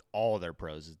lot with all their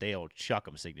pros is they'll chuck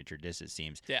them signature discs. It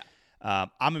seems. Yeah. I'm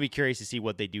gonna be curious to see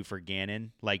what they do for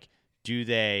Gannon. Like, do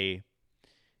they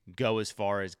go as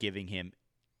far as giving him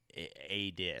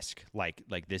a disc, like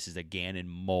this is a Gannon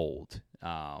mold,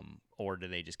 or do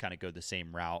they just kind of go the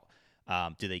same route?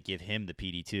 Do they give him the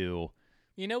PD2?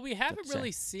 You know, we haven't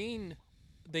really seen.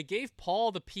 They gave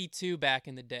Paul the P2 back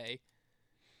in the day.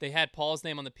 They had Paul's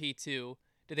name on the P2.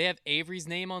 Did they have Avery's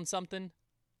name on something?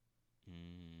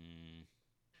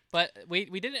 But we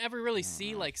didn't ever really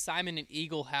see like Simon and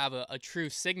Eagle have a true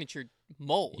signature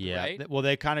mold, right? Well,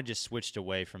 they kind of just switched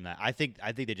away from that. I think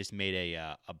they just made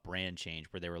a brand change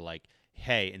where they were like,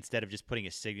 hey, instead of just putting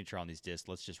a signature on these discs,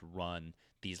 let's just run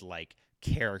these like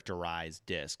characterized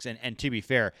discs. And to be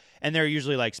fair, and they're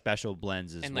usually like special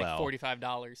blends as well. And like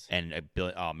 $45. And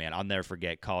oh man, I'll never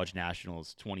forget College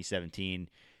Nationals 2017.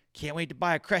 Can't wait to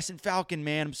buy a Crescent Falcon,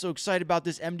 man. I'm so excited about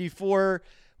this MD4.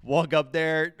 Walk up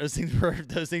there, those things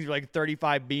were like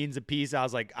 35 beans a piece. I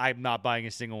was like, I'm not buying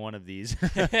a single one of these.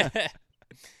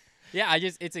 Yeah,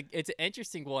 it's an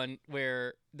interesting one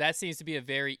where that seems to be a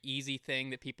very easy thing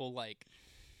that people like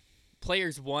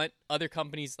players want, other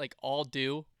companies like all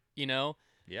do, you know?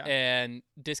 Yeah. And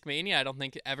Discmania, I don't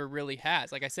think it ever really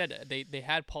has. Like I said, they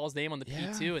had Paul's name on the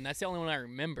P2, and that's the only one I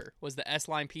remember was the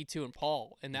S-Line P2 and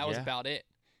Paul, and that was about it.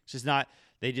 It's just not,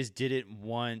 they just didn't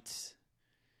want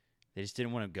they just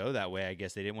didn't want to go that way. I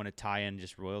guess they didn't want to tie in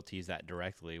just royalties that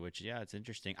directly, which, yeah, it's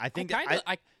interesting. I think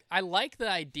I like the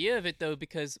idea of it, though,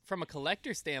 because from a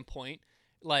collector standpoint,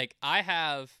 like I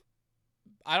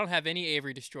don't have any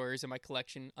Avery Destroyers in my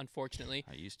collection, unfortunately.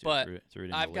 I used to, but threw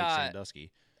it in Lake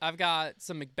Sandusky. I've got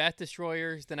some Macbeth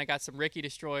Destroyers, then I got some Ricky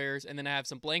Destroyers, and then I have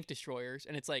some Blank Destroyers.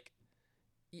 And it's like,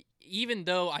 even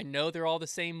though I know they're all the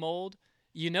same mold,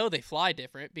 they fly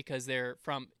different because they're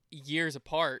from years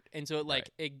apart. And so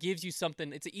it gives you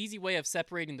something. It's an easy way of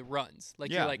separating the runs.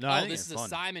 Like, you're like, this is a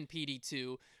Simon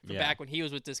PD2 from back when he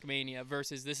was with Discmania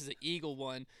versus this is an Eagle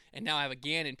one, and now I have a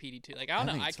Gannon PD2. Like, I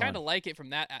don't know. I kind of like it from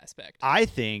that aspect. I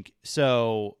think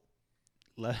so.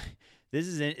 This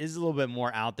is a little bit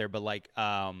more out there, but like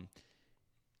kind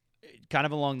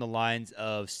of along the lines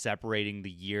of separating the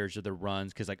years or the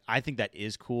runs, because like I think that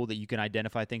is cool that you can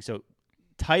identify things. So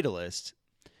Titleist,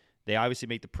 they obviously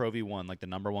make the Pro V1 like the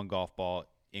number one golf ball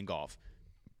in golf,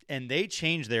 and they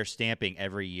change their stamping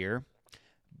every year.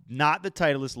 Not the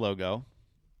Titleist logo.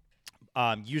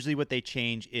 Usually, what they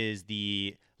change is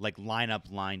the like lineup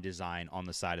line design on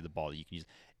the side of the ball that you can use,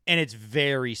 and it's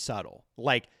very subtle,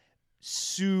 like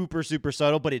super, super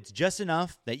subtle, but it's just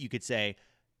enough that you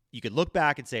could look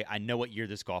back and say, I know what year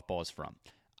this golf ball is from.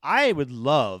 I would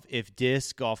love if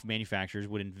disc golf manufacturers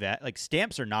would invest, like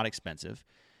stamps are not expensive.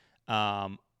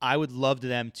 I would love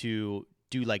them to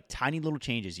do like tiny little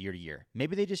changes year to year.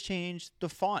 Maybe they just change the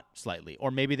font slightly,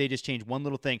 or maybe they just change one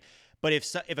little thing. But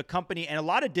if a company, and a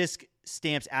lot of disc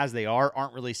stamps as they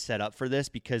aren't really set up for this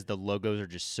because the logos are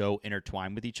just so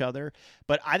intertwined with each other.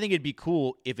 But I think it'd be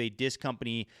cool if a disc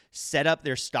company set up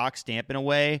their stock stamp in a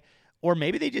way, or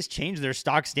maybe they just change their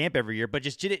stock stamp every year, but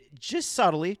just did it just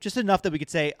subtly, just enough that we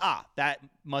could say, that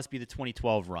must be the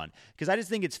 2012 run. Because I just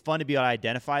think it's fun to be able to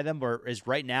identify them, whereas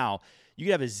right now, you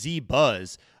could have a Z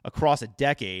Buzz across a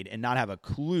decade and not have a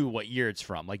clue what year it's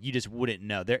from. Like, you just wouldn't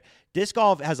know. Disc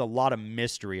golf has a lot of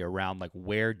mystery around like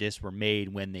where discs were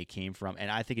made, when they came from, and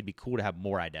I think it'd be cool to have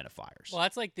more identifiers. Well,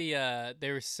 that's like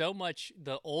there was so much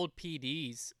the old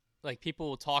PDs. Like, people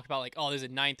will talk about like, there's a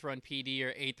 9th run PD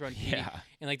or 8th run PD,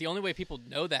 and like the only way people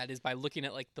know that is by looking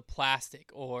at like the plastic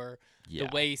or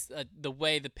the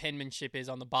way the penmanship is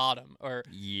on the bottom. Or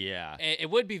it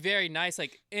would be very nice.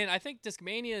 Like, and I think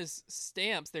Discmania's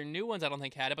stamps, their new ones I don't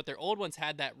think had it, but their old ones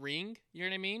had that ring. You know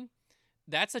what I mean?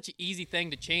 That's such an easy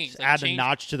thing to change. Like, add a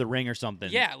notch to the ring or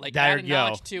something. Yeah, like add a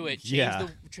notch to it.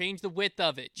 Change the width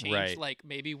of it. Change like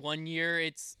maybe one year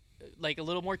it's like a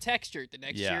little more textured. The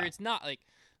next year it's not. Like,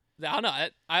 I don't know.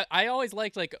 I always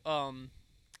liked like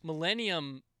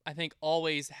Millennium. I think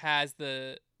always has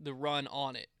the run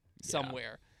on it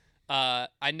somewhere.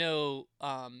 I know.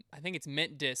 I think it's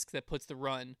Mint Disc that puts the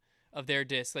run of their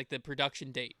disc, like the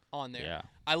production date on there. Yeah.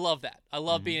 I love that. I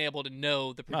love being able to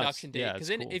know the production date, because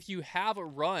then cool. if you have a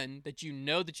run that you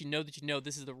know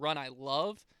this is the run I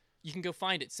love, you can go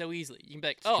find it so easily. You can be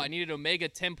like, I need an Omega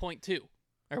 10.2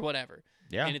 or whatever.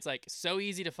 Yeah. And it's like so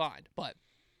easy to find. But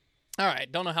all right,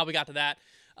 don't know how we got to that.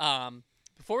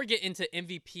 Before we get into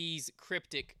MVP's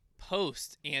Cryptic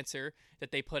post answer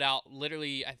that they put out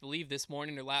literally, I believe, this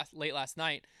morning or late last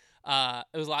night.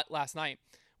 It was last night.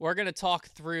 We're going to talk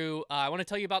through, I want to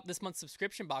tell you about this month's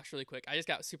subscription box really quick. I just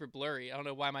got super blurry. I don't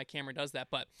know why my camera does that,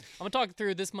 but I'm going to talk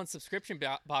through this month's subscription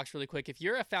box really quick. If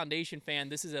you're a Foundation fan,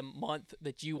 this is a month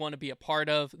that you want to be a part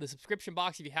of. The subscription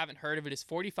box, if you haven't heard of it, is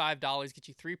 $45. Get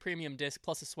you 3 premium discs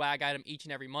plus a swag item each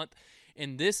and every month.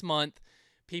 And this month,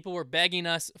 people were begging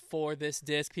us for this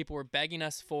disc. People were begging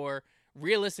us for,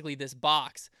 realistically, this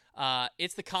box.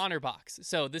 It's the Connor box.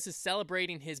 So this is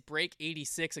celebrating his Break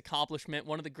 86 accomplishment,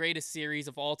 one of the greatest series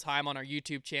of all time on our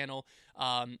YouTube channel.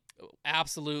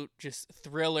 Absolute just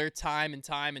thriller time and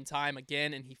time and time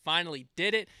again, and he finally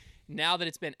did it. Now that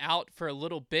it's been out for a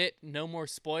little bit, no more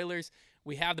spoilers,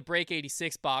 we have the Break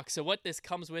 86 box. So what this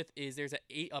comes with is there's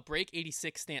a Break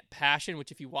 86 stamp Passion,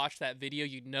 which if you watch that video,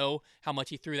 you'd know how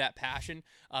much he threw that Passion.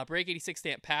 Break 86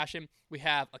 stamp Passion. We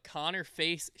have a Connor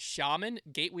Face Shaman.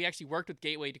 We actually worked with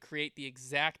Gateway to create the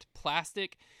exact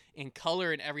plastic and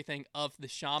color and everything of the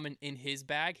Shaman in his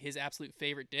bag, his absolute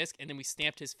favorite disc, and then we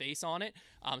stamped his face on it.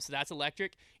 So that's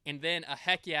electric. And then a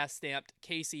Heck Yeah stamped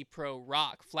KC Pro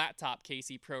Rock, flat top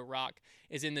KC Pro Rock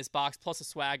is in this box, plus a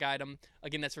swag item.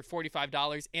 Again, that's for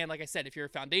 $45. And like I said, if you're a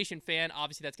Foundation fan,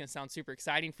 obviously that's going to sound super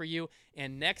exciting for you.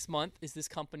 And next month is this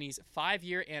company's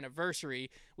 5-year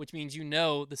anniversary, which means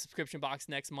the subscription box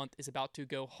next month is about to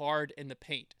go hard in the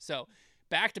paint. So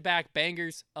back-to-back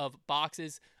bangers of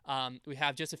boxes. We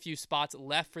have just a few spots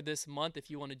left for this month.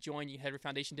 If you want to join, you head to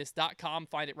foundationdisc.com,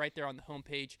 find it right there on the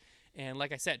homepage. And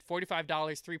like I said,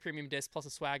 $45, 3 premium discs plus a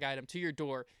swag item to your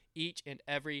door each and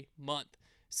every month.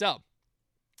 So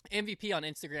MVP on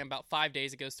Instagram about 5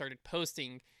 days ago started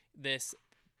posting this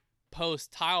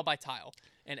post tile by tile,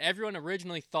 and everyone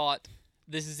originally thought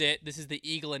this is it. This is the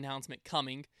Eagle announcement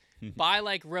coming. By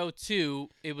like row 2,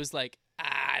 it was like,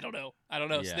 I don't know.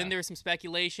 Yeah. So then there was some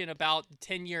speculation about the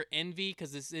 10-year Envy,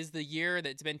 because this is the year that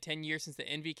it's been 10 years since the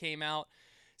Envy came out.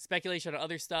 Speculation on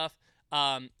other stuff.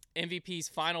 MVP's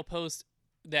final post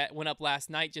that went up last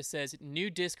night just says,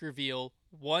 new disc reveal,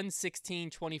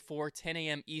 1/16/24, 10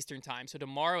 a.m. Eastern time. So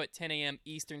tomorrow at 10 a.m.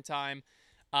 Eastern time.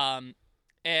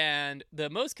 And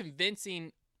the most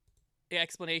convincing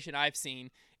explanation I've seen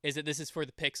is that this is for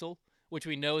the Pixel, which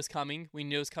we know is coming. We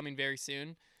know is coming very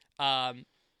soon.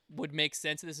 Would make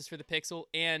sense that this is for the Pixel.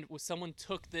 And someone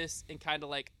took this and kind of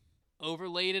like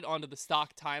overlaid it onto the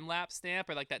stock time-lapse stamp,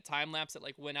 or like that time-lapse that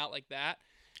like went out like that.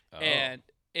 Oh. And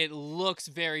it looks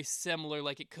very similar,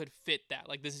 like it could fit that.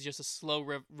 Like this is just a slow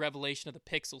revelation of the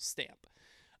Pixel stamp.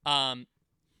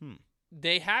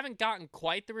 They haven't gotten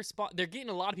quite the response. They're getting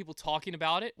a lot of people talking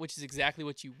about it, which is exactly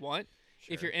what you want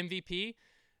if you're MVP.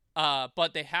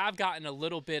 But they have gotten a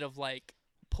little bit of like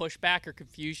pushback or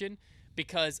confusion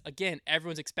because, again,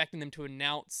 everyone's expecting them to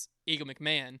announce Eagle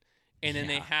McMahon, and then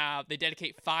they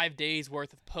dedicate 5 days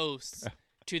worth of posts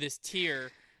to this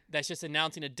tier that's just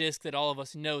announcing a disc that all of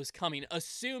us know is coming,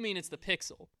 assuming it's the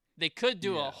Pixel. They could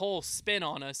do a whole spin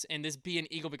on us and this be an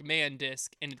Eagle McMahon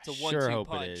disc, and it's a 1-2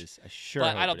 punch.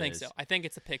 But I don't think so. I think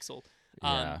it's a Pixel.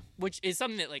 Which is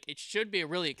something that, like, it should be a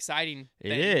really exciting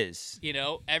thing. It is. You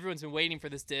know, everyone's been waiting for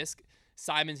this disc.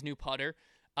 Simon's new putter.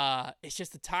 It's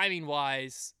just the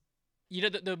timing-wise, you know,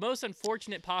 the most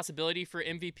unfortunate possibility for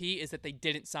MVP is that they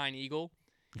didn't sign Eagle.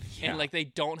 And, like, they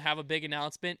don't have a big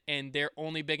announcement, and their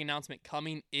only big announcement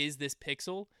coming is this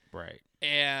Pixel. Right.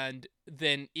 And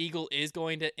then Eagle is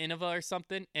going to Innova or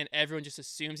something, and everyone just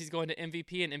assumes he's going to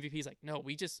MVP, and MVP's like, no,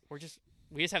 we just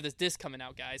have this disc coming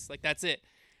out, guys. Like, that's it.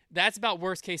 That's about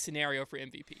worst case scenario for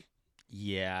MVP.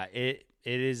 Yeah, it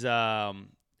is.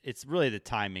 It's really the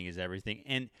timing is everything,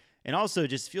 and also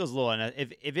just feels a little.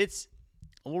 If it's,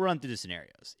 we'll run through the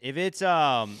scenarios. If it's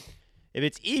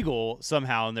Eagle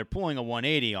somehow and they're pulling a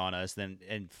 180 on us,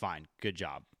 then fine, good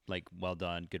job, like well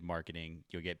done, good marketing.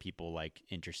 You'll get people like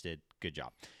interested. Good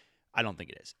job. I don't think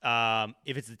it is.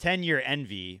 If it's the 10-year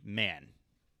Envy, man,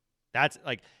 that's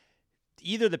like.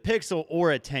 Either the Pixel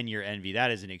or a 10-year Envy, that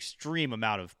is an extreme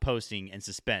amount of posting and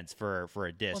suspense for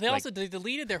a disc. Well, they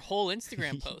deleted their whole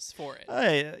Instagram posts for it.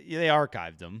 They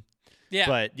archived them. Yeah,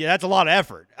 but that's a lot of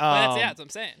effort. That's what I'm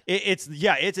saying.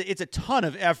 It's a ton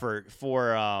of effort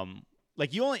for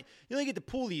like you only get to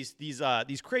pull these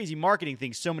crazy marketing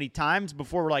things so many times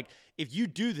before we're like, if you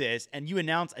do this and you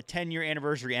announce a 10-year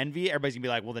anniversary Envy, everybody's gonna be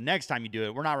like, well, the next time you do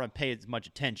it, we're not gonna pay as much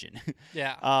attention.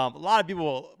 Yeah. A lot of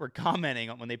people were commenting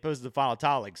on when they posted the final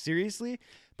tile, like, seriously?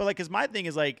 But like, cause my thing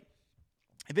is like,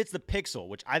 if it's the Pixel,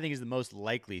 which I think is the most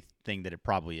likely thing that it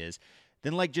probably is,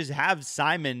 then like just have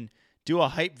Simon do a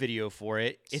hype video for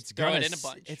it. It's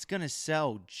gonna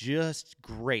sell just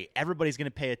great. Everybody's gonna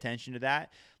pay attention to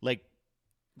that. Like,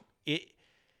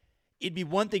 it'd be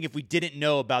one thing if we didn't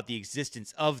know about the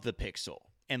existence of the Pixel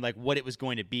and like what it was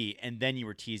going to be, and then you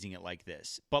were teasing it like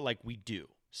this. But like we do.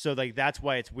 So like that's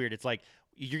why it's weird. It's like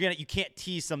you can't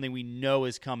tease something we know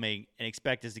is coming and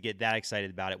expect us to get that excited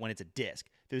about it when it's a disc.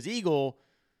 If it was Eagle,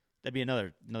 that'd be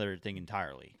another thing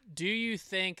entirely. Do you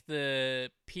think the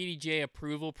PDGA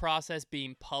approval process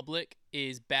being public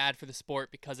is bad for the sport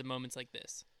because of moments like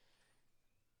this?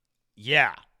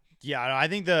 Yeah. Yeah, I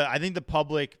think the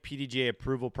public PDGA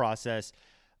approval process,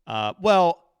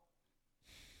 well,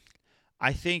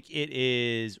 I think it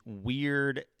is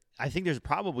weird. I think there's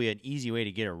probably an easy way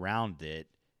to get around it.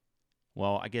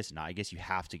 Well, I guess not. I guess you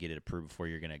have to get it approved before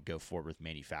you're going to go forward with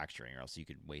manufacturing, or else you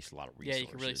could waste a lot of resources. Yeah,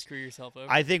 you could really screw yourself over.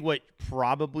 I think what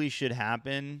probably should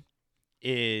happen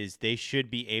is they should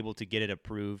be able to get it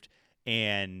approved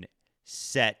and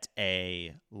set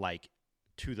a, like,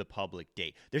 to the public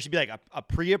date. There should be like a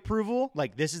pre-approval,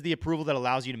 like this is the approval that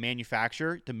allows you to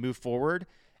manufacture to move forward,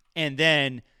 and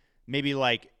then maybe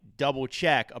like double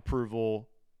check approval,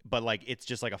 but like it's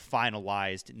just like a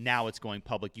finalized, now it's going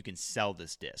public, you can sell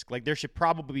this disc. Like there should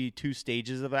probably be 2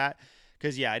 stages of that,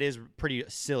 because it is pretty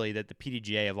silly that the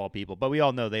PDGA of all people, but we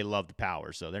all know they love the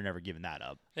power, so they're never giving that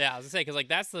up. Yeah, I was gonna say, because like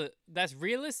that's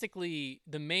realistically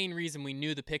the main reason we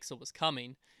knew the Pixel was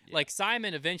coming. Yeah. Like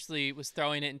Simon eventually was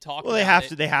throwing it and talking. Well, they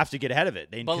have to get ahead of it.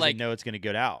 They know it's going to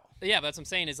get out. Yeah, but that's what I'm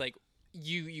saying is like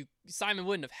Simon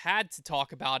wouldn't have had to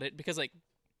talk about it because like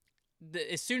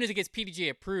as soon as it gets PDGA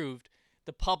approved,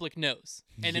 the public knows.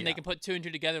 And then they can put 2 and 2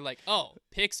 together like, oh,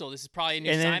 Pixel, this is probably a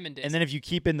new Simon disc. And then if you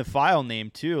keep in the file name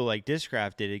too, like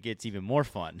Discraft did, it gets even more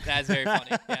fun. That's very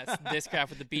funny. Yes, Discraft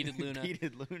with the beaded Luna.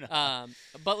 Beaded Luna.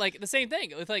 But like the same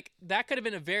thing. With like that could have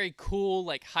been a very cool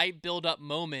like hype build up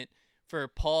moment for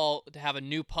Paul to have a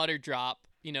new putter drop.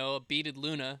 You know, a beaded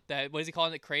Luna. That, what is he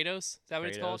calling it? Kratos? Is that what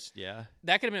it's called? Yeah.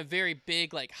 That could have been a very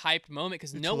big like hyped moment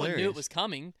because no one knew it was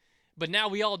coming. But now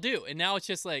we all do. And now it's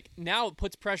just like, now it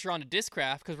puts pressure on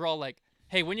Discraft because we're all like,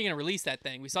 hey, when are you going to release that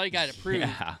thing? We saw you got it approved.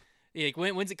 Yeah. Like,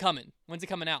 when's it coming? When's it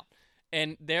coming out?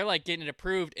 And they're like getting it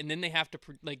approved, and then they have to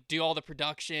like do all the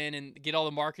production and get all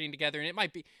the marketing together. And it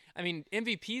might be, I mean,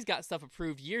 MVP's got stuff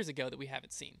approved years ago that we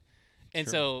haven't seen. And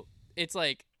so it's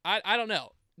like, I don't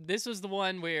know. This was the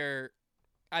one where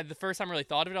the first time I really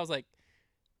thought of it, I was like,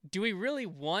 do we really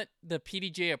want the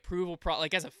PDGA approval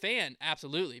like as a fan?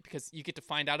 Absolutely, because you get to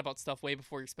find out about stuff way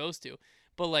before you're supposed to.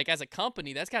 But like as a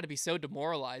company, that's got to be so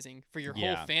demoralizing for your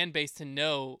whole fan base to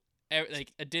know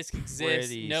like a disc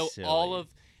exists, know silly. all of.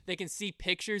 They can see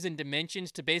pictures and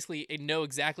dimensions to basically know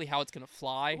exactly how it's going to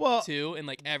fly too, and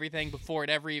like everything before it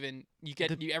ever even you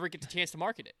ever get the chance to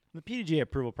market it. The PDGA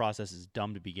approval process is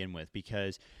dumb to begin with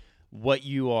because what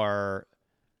you are.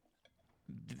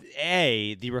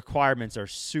 The requirements are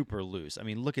super loose. I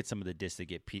mean, look at some of the discs that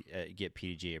get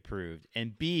PDGA approved,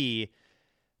 and B,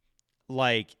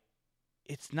 like,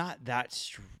 it's not that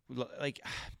like.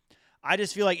 I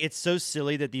just feel like it's so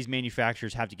silly that these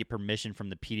manufacturers have to get permission from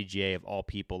the PDGA of all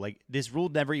people. Like, this rule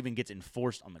never even gets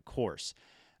enforced on the course.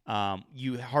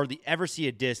 You hardly ever see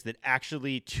a disc that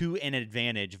actually, to an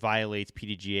advantage, violates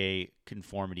PDGA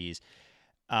conformities.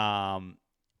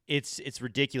 It's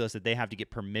ridiculous that they have to get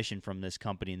permission from this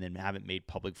company and then have it made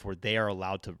public before they are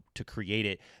allowed to create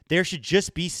it. There should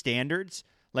just be standards.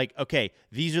 Like, okay,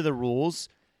 these are the rules,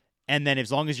 and then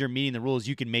as long as you're meeting the rules,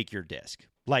 you can make your disc.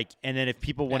 Like, and then if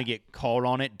people want to get called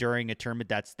on it during a tournament,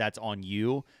 that's on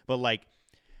you. But like,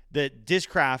 the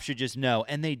Discraft should just know,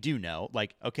 and they do know,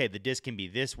 like, okay, the disc can be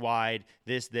this wide,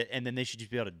 that, and then they should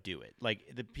just be able to do it. Like,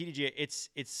 the PDGA, it's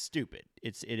stupid.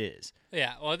 It is.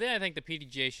 Yeah, well, then I think the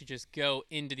PDGA should just go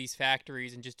into these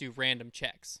factories and just do random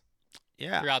checks.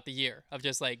 Yeah. Throughout the year of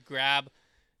just like grab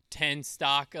 10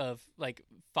 stock of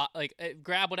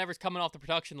grab whatever's coming off the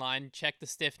production line, check the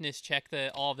stiffness, check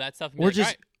all of that stuff, and be like, all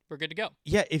right, we're good to go.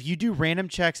 Yeah, if you do random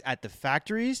checks at the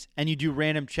factories and you do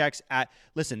random checks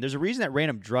listen, there's a reason that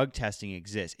random drug testing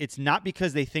exists. It's not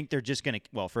because they think they're just going to,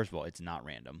 well, first of all, it's not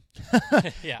random.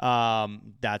 Yeah.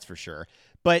 That's for sure.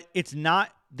 But it's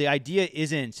not, the idea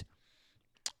isn't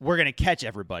we're going to catch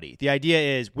everybody. The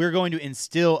idea is we're going to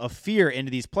instill a fear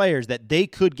into these players that they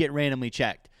could get randomly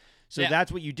checked. So that's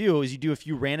what you do, is you do a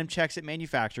few random checks at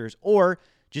manufacturers, or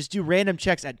just do random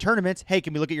checks at tournaments. Hey,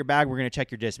 can we look at your bag? We're going to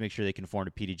check your disc, make sure they conform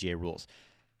to PDGA rules.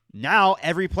 Now,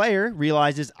 every player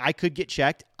realizes I could get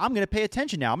checked. I'm going to pay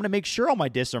attention now. I'm going to make sure all my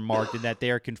discs are marked and that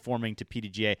they are conforming to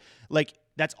PDGA. Like,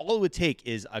 that's all it would take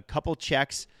is a couple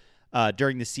checks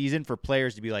during the season for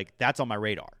players to be like, that's on my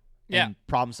radar. And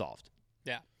problem solved.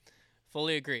 Yeah,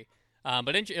 fully agree.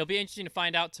 But it'll be interesting to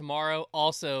find out tomorrow.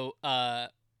 Also,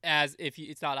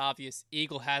 it's not obvious,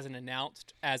 Eagle hasn't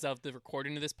announced as of the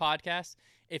recording of this podcast.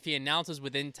 If he announces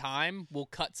within time, we'll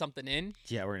cut something in.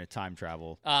 Yeah, we're going to time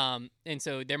travel. And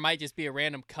so there might just be a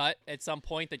random cut at some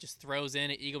point that just throws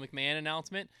in an Eagle McMahon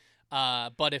announcement.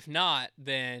 But if not,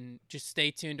 then just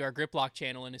stay tuned to our Grip Lock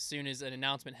channel, and as soon as an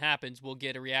announcement happens, we'll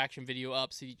get a reaction video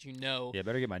up so that you know. Yeah,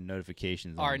 better get my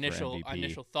notifications on our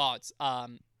initial thoughts.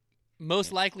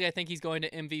 Most likely, I think he's going to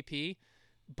MVP,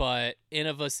 but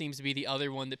Innova seems to be the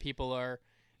other one that people are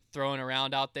throwing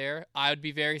around out there. I would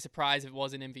be very surprised if it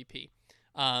wasn't MVP.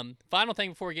 Final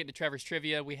thing before we get into Trevor's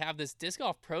trivia, we have this Disc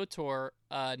Golf Pro Tour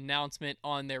announcement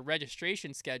on their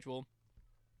registration schedule,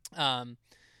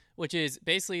 which is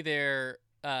basically their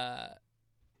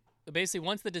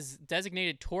once the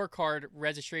designated tour card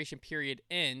registration period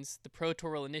ends, the Pro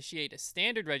Tour will initiate a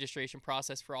standard registration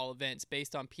process for all events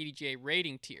based on PDGA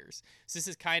rating tiers. So this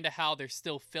is kind of how they're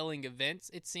still filling events,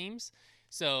 it seems.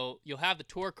 So you'll have the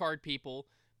tour card people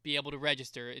be able to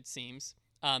register, it seems.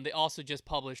 They also just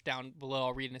published down below,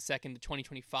 I'll read in a second, the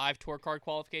 2025 tour card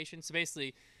qualification. So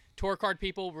basically, tour card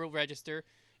people will register,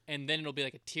 and then it'll be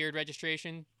like a tiered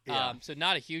registration. Yeah. So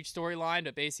not a huge storyline,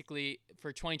 but basically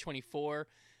for 2024,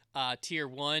 Tier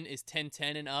 1 is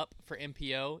 1010 and up for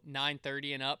MPO,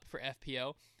 930 and up for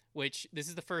FPO, which this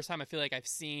is the first time I feel like I've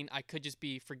seen, I could just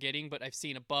be forgetting, but I've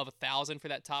seen above 1,000 for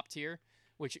that top tier,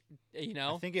 which, you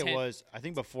know. I think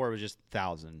before it was just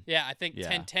 1,000. Yeah, I think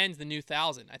 1010 is the new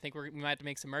 1,000. I think we might have to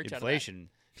make some merch Inflation.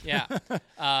 out of that.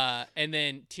 Yeah. And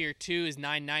then Tier 2 is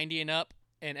 990 and up.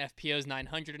 and FPO's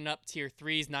 900 and up. Tier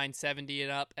 3's 970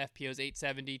 and up. FPO's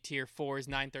 870. Tier 4's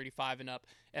 935 and up.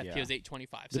 FPO's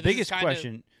 825. So the biggest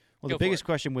question,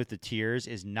 question with the tiers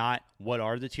is not what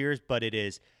are the tiers, but it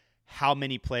is how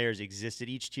many players exist at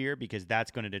each tier, because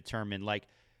that's going to determine like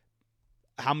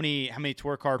how many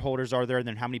tour card holders are there, and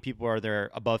then how many people are there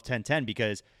above 1010,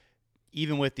 because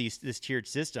even with this tiered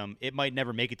system, it might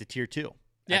never make it to tier 2.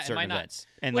 Yeah, at certain it might events.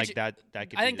 not. And Which, like that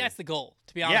could I be think that's the goal,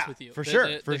 to be honest with you. For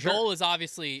sure. The goal is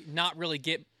obviously not really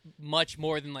get much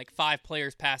more than like 5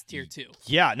 players past tier 2.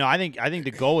 Yeah, no, I think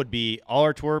the goal would be all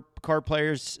our tour card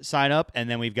players sign up, and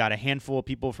then we've got a handful of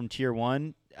people from tier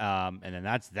 1, and then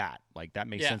that's that. Like that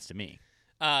makes sense to me.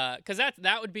 Because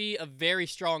that would be a very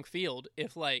strong field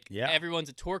if like everyone's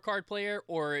a tour card player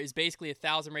or is basically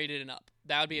 1,000 rated and up.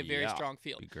 That would be a very strong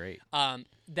field. Be great.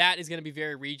 That is going to be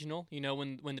very regional. You know,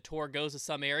 when the tour goes to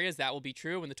some areas, that will be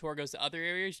true. When the tour goes to other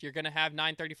areas, you're going to have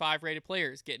 935 rated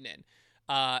players getting in.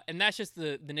 And that's just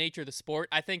the nature of the sport.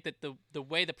 I think that the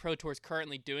way the Pro Tour is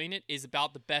currently doing it is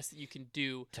about the best that you can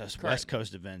do. Those West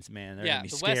Coast events, man, they're gonna be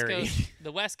the scary.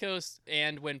 The West Coast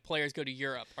and when players go to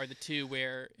Europe are the two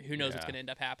where who knows what's going to end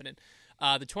up happening.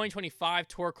 The 2025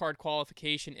 Tour Card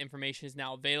qualification information is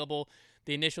now available.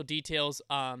 The initial details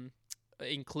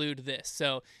include this.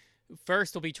 So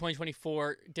first will be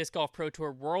 2024 Disc Golf Pro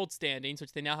Tour World Standings,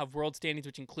 which they now have World Standings,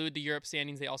 which include the Europe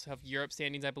Standings. They also have Europe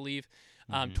Standings, I believe.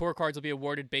 Tour cards will be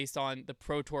awarded based on the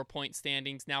Pro Tour point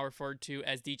standings, now referred to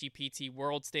as DGPT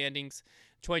World Standings.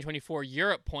 2024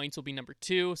 Europe points will be number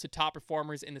 2, so top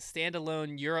performers in the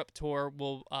standalone Europe Tour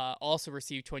will also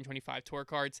receive 2025 tour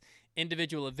cards.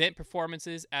 Individual event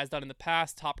performances, as done in the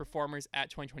past, top performers at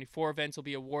 2024 events will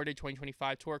be awarded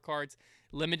 2025 tour cards.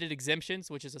 Limited exemptions,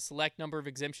 which is a select number of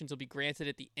exemptions, will be granted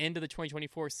at the end of the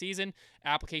 2024 season.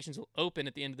 Applications will open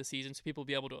at the end of the season, so people will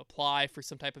be able to apply for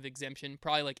some type of exemption,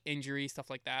 probably like injury, stuff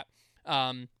like that.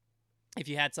 If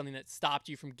you had something that stopped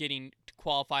you from getting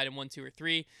qualified in 1, 2, or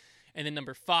 3. And then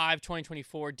number 5,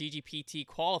 2024 DGPT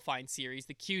Qualifying Series,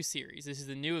 the Q Series. This is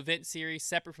the new event series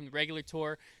separate from the regular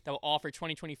tour that will offer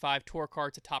 2025 tour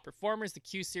cards to top performers. The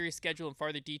Q Series schedule and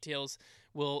further details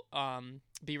will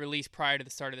be released prior to the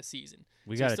start of the season.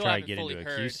 We got to try to get into a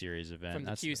Q Series event. From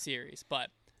the Q Series, but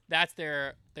that's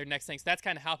their next thing. So that's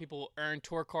kind of how people earn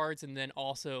tour cards and then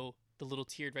also the little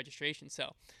tiered registration.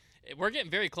 So we're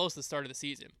getting very close to the start of the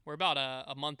season. We're about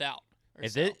a month out.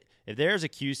 If there's a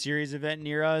Q Series event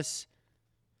near us,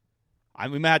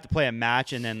 we might have to play a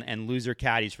match and loser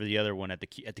caddies for the other one at the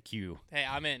Q. Hey,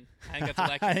 I'm in. I think that's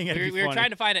election. We were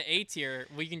trying to find an A tier.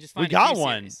 We can just find. We got a Q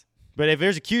one, series. But if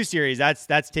there's a Q Series, that's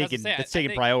taking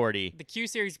priority. The Q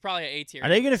Series is probably an A tier. Are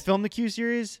they going to film the Q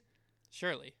Series?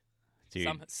 Surely, dude.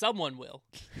 Someone will.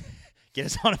 Get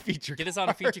us on a feature. Get us on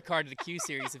a feature card to the Q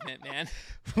Series event, man.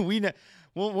 We know.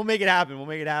 We'll make it happen. We'll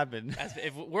make it happen.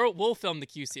 We'll film the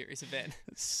Q Series event.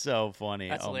 So funny.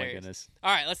 That's hilarious. My goodness.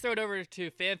 All right, let's throw it over to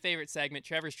fan favorite segment,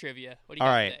 Trevor's Trivia. What do you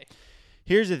got today?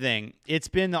 Here's the thing. It's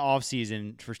been the off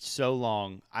season for so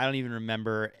long. I don't even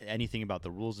remember anything about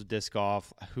the rules of disc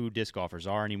golf, who disc golfers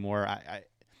are anymore.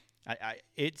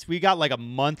 We got like a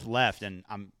month left, and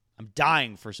I'm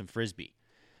dying for some frisbee.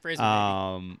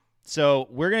 So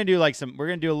we're gonna do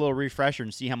a little refresher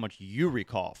and see how much you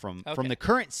recall from the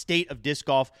current state of disc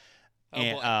golf,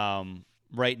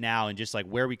 right now, and just like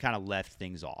where we kind of left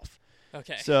things off.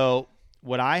 Okay. So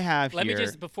what I have Let me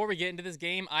just, before we get into this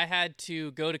game, I had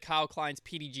to go to Kyle Klein's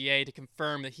PDGA to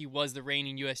confirm that he was the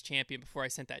reigning U.S. champion before I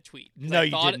sent that tweet. No,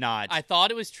 you did not. I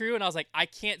thought it was true, and I was like, I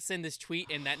can't send this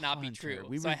tweet and that not be true.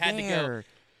 So I had to go.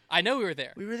 I know we were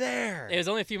there. We were there. It was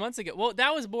only a few months ago. Well,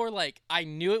 that was more like I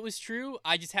knew it was true.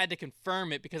 I just had to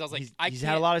confirm it because I was like, he's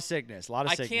had a lot of sickness.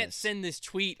 I can't send this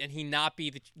tweet and he not be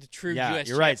the true U.S. champion.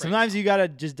 You're right. Sometimes you got to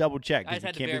just double check because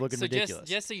you can't be looking ridiculous.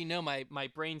 Just so you know, my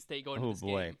brain state going into this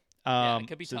game. It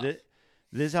could be tough.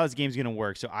 This is how this game's going to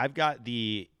work. So I've got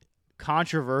the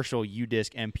controversial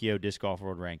UDisc MPO Disc Golf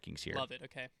World Rankings here. Love it.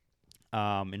 Okay.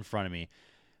 In front of me,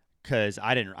 because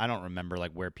I don't remember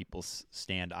like where people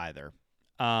stand either.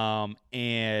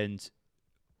 And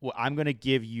I'm going to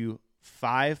give you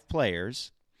 5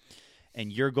 players,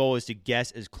 and your goal is to guess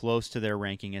as close to their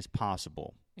ranking as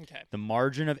possible. Okay. The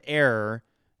margin of error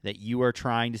that you are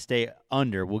trying to stay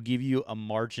under will give you a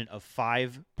margin of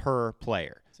 5 per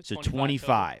player. So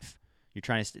 25. You're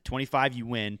trying to 25, you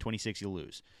win. 26, you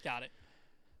lose. Got it.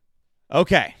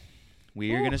 Okay.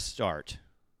 We are going to start.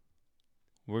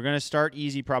 We're going to start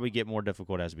easy, probably get more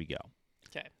difficult as we go.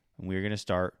 Okay. And we're going to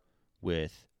start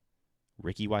with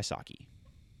Ricky Wysocki.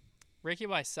 Ricky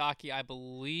Wysocki, I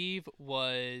believe,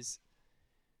 was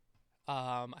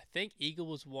I think Eagle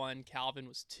was 1, Calvin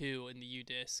was 2 in the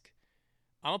UDisc.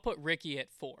 I'm going to put Ricky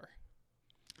at 4.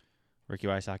 Ricky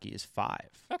Wysocki is 5.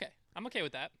 Okay, I'm okay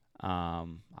with that.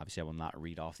 Obviously, I will not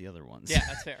read off the other ones. Yeah,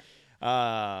 that's fair.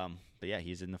 But yeah,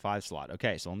 he's in the 5 slot.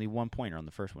 Okay, so only 1 pointer on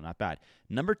the first one. Not bad.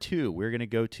 Number 2, we're going to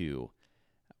go to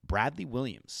Bradley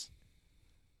Williams.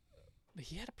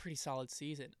 He had a pretty solid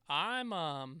season.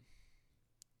 I'm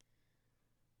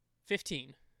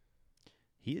 15.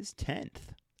 He is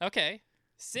 10th. Okay.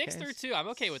 6 through 2. I'm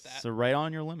okay with that. So right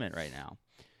on your limit right now.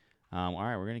 All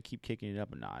right, we're going to keep kicking it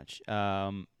up a notch.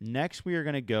 Next, we are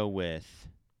going to go with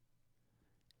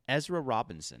Ezra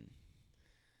Robinson.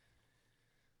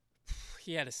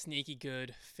 He had a sneaky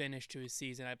good finish to his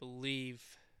season, I believe.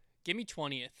 Give me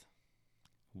 20th.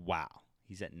 Wow.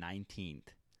 He's at 19th.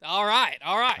 All right.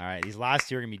 All right, these last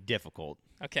 2 are going to be difficult.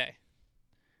 Okay.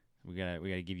 We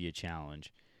gotta give you a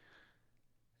challenge.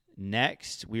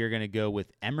 Next, we are going to go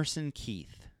with Emerson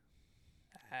Keith.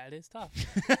 That is tough.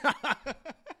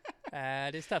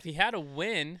 That is tough. He had a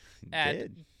win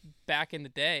back in the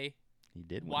day. He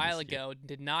did a while ago.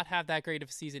 Did not have that great of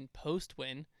a season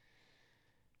post-win.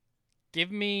 Give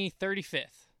me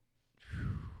 35th.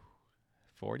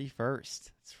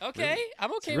 41st. Okay,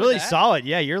 I'm okay with that. Really solid.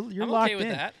 Yeah, you're I'm locked okay with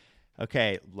in. that.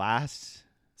 Okay, last.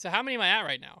 So how many am I at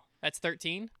right now? That's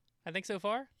 13, I think, so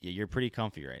far. Yeah, you're pretty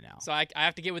comfy right now. So I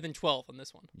have to get within 12 on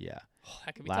this one. Yeah. Oh,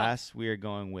 that could be tough. Last, we are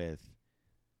going with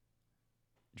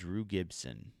Drew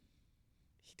Gibson.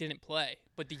 He didn't play,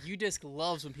 but the UDisc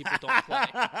loves when people don't play.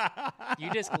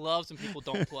 UDisc loves when people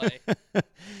don't play.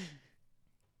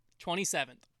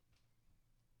 27th.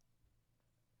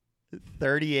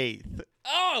 38th.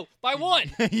 Oh, by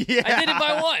 1. Yeah. I did it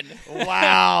by 1.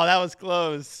 Wow, that was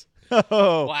close.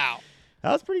 Oh, Wow.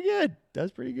 that was pretty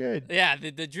good. Yeah,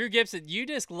 the Drew Gibson,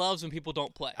 UDisc loves when people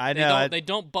don't play. I know. They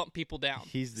don't bump people down.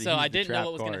 I didn't know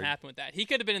what was going to happen with that. He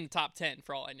could have been in the top 10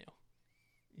 for all I knew.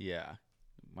 Yeah.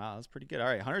 Wow, that's pretty good. All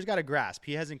right, Hunter's got a grasp.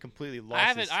 He hasn't completely lost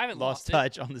I haven't lost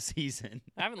touch on the season.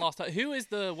 I haven't lost touch. Who is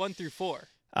the 1 through 4?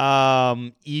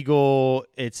 Eagle.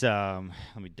 It's let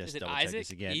me just double check Isaac?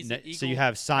 this again. Eagle, So you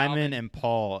have Simon Calvin. and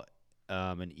Paul,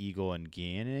 and Eagle and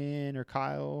Gannon or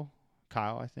Kyle.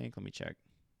 Kyle, I think. Let me check.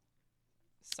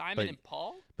 Simon and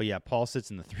Paul? But yeah, Paul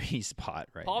sits in the 3 spot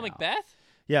right Paul now. Macbeth?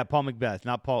 Yeah, Paul Macbeth,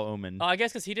 not Paul Oman. Oh, I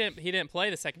guess because he didn't play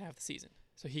the second half of the season,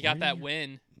 so he got that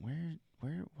win. Why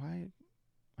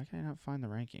can I not find the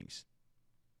rankings?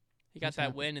 He got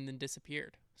that win and then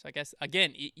disappeared. So I guess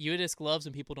again, UDisc loves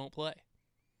when people don't play.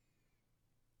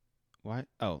 Why?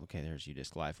 Oh, okay. There's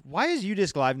UDisc Live. Why is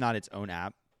UDisc Live not its own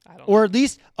app, I don't know. or at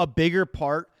least a bigger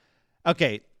part?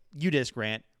 Okay, UDisc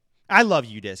rant. I love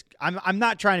UDisc. I'm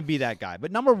not trying to be that guy,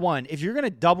 but number one, if you're gonna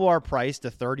double our price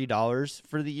to $30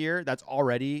 for the year, that's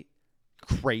already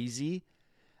crazy.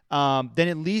 Then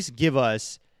at least give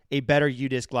us a better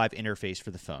UDisc Live interface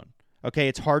for the phone. Okay,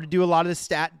 it's hard to do a lot of the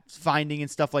stat finding and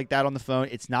stuff like that on the phone.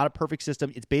 It's not a perfect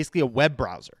system. It's basically a web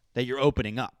browser that you're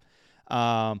opening up.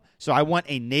 So I want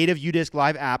a native UDisc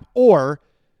Live app, or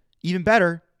even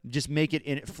better, just make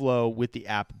it flow with the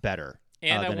app better.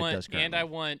 And I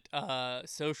want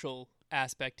social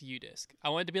aspect to UDisc. I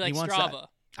want it to be like Strava.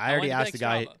 I already asked the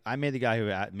guy. I made the guy who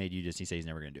made UDisc. He said he's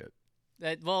never going to do it.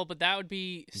 But that would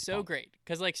be so great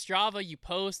because like Strava, you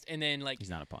post and then like he's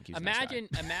not a punk. He's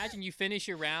imagine you finish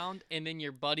your round and then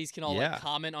your buddies can all like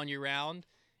comment on your round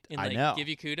and like give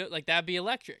you kudos. Like that'd be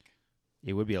electric.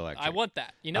 It would be electric. I want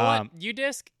that. You know what?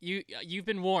 UDisc, you've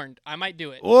been warned. I might do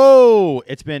it. Whoa!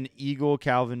 It's been Eagle,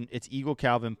 Calvin. It's Eagle,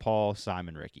 Calvin, Paul,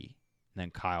 Simon, Ricky, and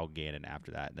then Kyle, Gannon after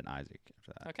that, then Isaac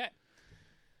after that. Okay.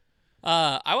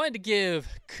 I wanted to give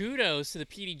kudos to the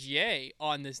PDGA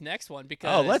on this next one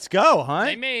because let's go, huh?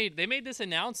 They made this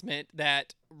announcement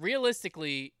that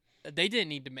realistically they didn't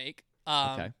need to make.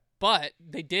 But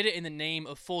they did it in the name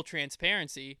of full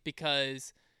transparency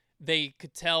because they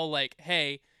could tell like,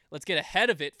 hey, let's get ahead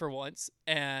of it for once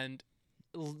and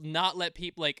not let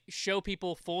people like show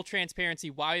people full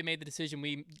transparency why we made the decision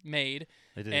we made.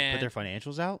 They didn't put their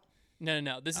financials out?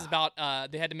 No. This is about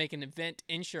they had to make an event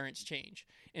insurance change.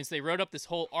 And so they wrote up this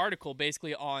whole article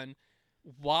basically on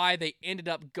why they ended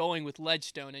up going with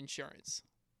Ledgestone Insurance,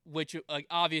 which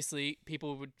obviously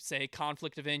people would say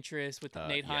conflict of interest with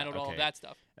Nate Heinold, all of that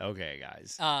stuff. Okay,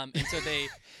 guys. And so they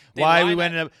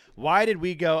why did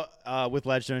we go with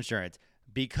Ledgestone Insurance?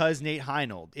 Because Nate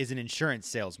Heinold is an insurance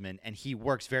salesman and he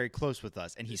works very close with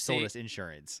us and he sold us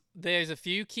insurance. There's a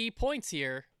few key points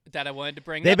here that I wanted to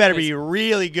bring up. They better be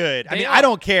really good. I mean, I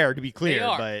don't care, to be clear.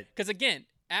 But because, again,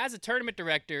 as a tournament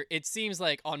director, it seems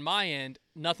like on my end,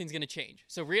 nothing's going to change.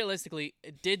 So realistically,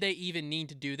 did they even need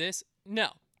to do this?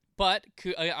 No. But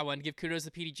I want to give kudos to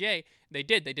the PDJ. They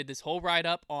did. They did this whole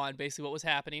write-up on basically what was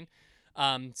happening.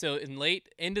 So in late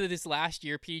into this last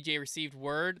year, PDJ received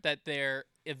word that their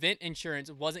event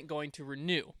insurance wasn't going to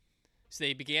renew. So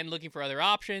they began looking for other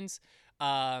options.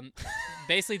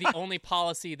 Basically, the only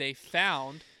policy they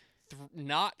found,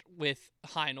 not with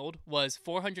Heinold, was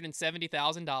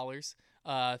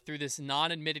 $470,000 through this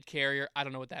non-admitted carrier. I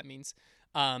don't know what that means.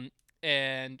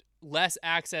 And less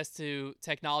access to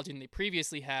technology than they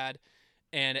previously had,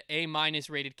 and an A-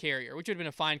 rated carrier, which would have been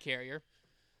a fine carrier.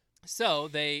 So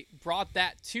they brought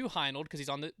that to Heinold because he's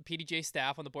on the PDJ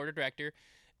staff, on the board of director,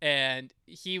 and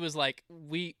he was like,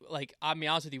 I'll be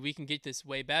honest with you, we can get this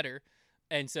way better.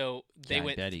 And so they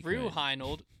went through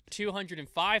Heinold,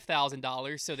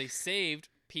 $205,000. So they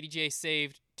PDJ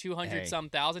saved $200-some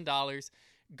thousand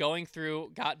going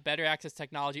through, got better access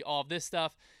technology, all of this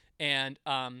stuff. And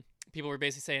people were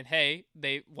basically saying, hey,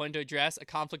 they wanted to address a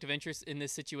conflict of interest in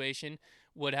this situation,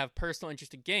 would have personal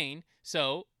interest to gain.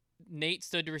 So Nate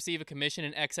stood to receive a commission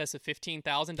in excess of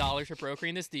 $15,000 for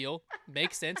brokering this deal.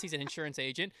 Makes sense. He's an insurance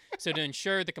agent. So to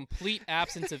ensure the complete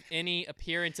absence of any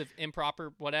appearance of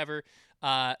improper whatever,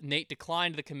 Nate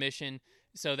declined the commission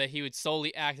so that he would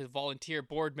solely act as a volunteer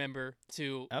board member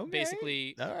to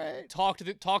basically talk to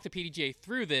PDJ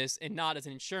through this, and not as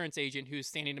an insurance agent who's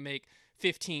standing to make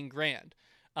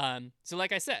 $15,000. So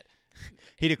like I said,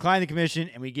 he declined the commission,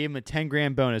 and we gave him a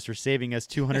 $10,000 bonus for saving us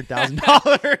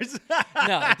 $200,000.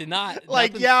 No, it did not.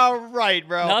 Yeah, right,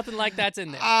 bro. Nothing like that's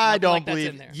in there. I don't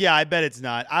believe. Yeah, I bet it's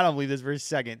not. I don't believe this for a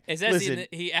second. It says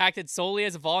he acted solely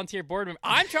as a volunteer board member.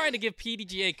 I'm trying to give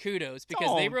PDGA kudos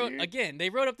because they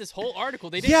wrote up this whole article.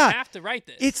 They didn't have to write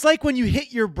this. It's like when you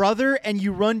hit your brother and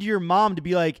you run to your mom to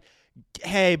be like,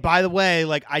 "Hey, by the way,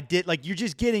 you're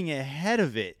just getting ahead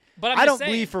of it." But I don't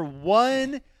believe for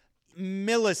 1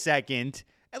 millisecond.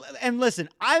 And listen,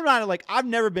 I've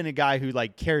never been a guy who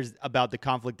cares about the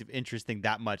conflict of interest thing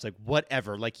that much.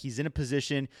 Whatever. He's in a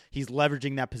position, he's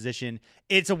leveraging that position.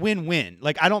 It's a win-win.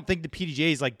 I don't think the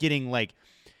PDGA is getting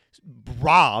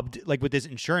robbed with this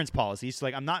insurance policy. So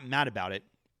I'm not mad about it.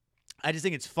 I just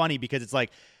think it's funny because it's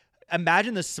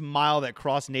imagine the smile that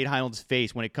crossed Nate Heinold's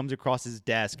face when it comes across his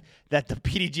desk that the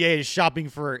PDGA is shopping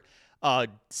for a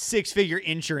 6-figure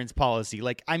insurance policy.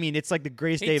 It's the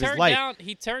greatest day of his life.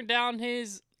 He turned down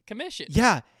his commission.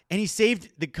 Yeah, and he saved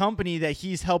the company that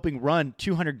he's helping run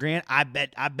 $200,000.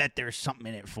 I bet there's something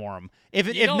in it for him. If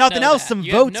nothing else, some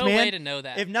votes, man. You have no way to know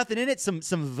that. If nothing in it, some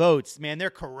votes, man.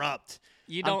 They're corrupt.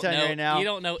 You don't know. Right now, you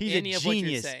don't know any of what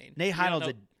you're saying. Nate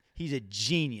Heinold's he's a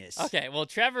genius. Okay, well,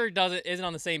 Trevor isn't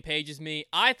on the same page as me.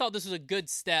 I thought this was a good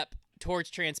step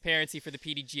towards transparency for the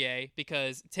PDGA,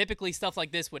 because typically stuff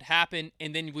like this would happen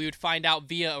and then we would find out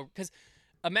because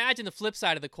imagine the flip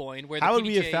side of the coin where the how would PDGA,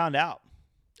 we have found out?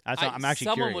 I'm actually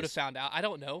someone curious. Would have found out. I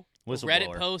don't know. Whistleblower.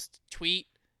 Reddit post, tweet,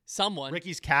 someone.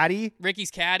 Ricky's caddy,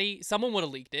 someone would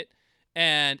have leaked it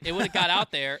and it would have got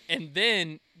out there, and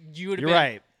then you would have been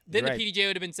right. Then the PDGA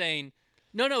would have been saying,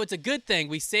 no, it's a good thing.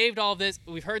 We saved all this.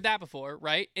 We've heard that before,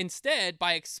 right? Instead,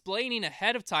 by explaining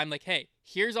ahead of time, hey,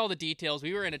 here's all the details.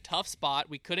 We were in a tough spot.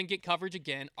 We couldn't get coverage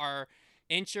again. Our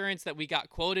insurance that we got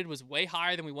quoted was way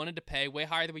higher than we wanted to pay, way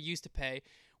higher than we used to pay.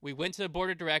 We went to the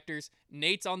board of directors.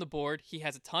 Nate's on the board. He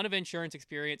has a ton of insurance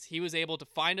experience. He was able to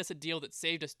find us a deal that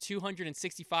saved us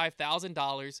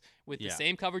 $265,000 with the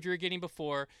same coverage we were getting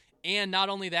before. And not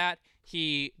only that,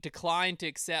 he declined to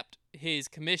accept his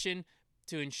commission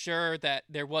to ensure that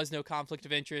there was no conflict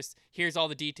of interest. Here's all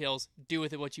the details. Do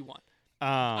with it what you want.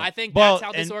 I think that's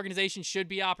how this organization should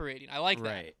be operating. I like that.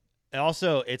 Right. And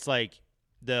also, it's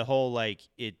the whole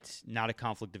it's not a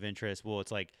conflict of interest. Well,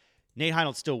 it's Nate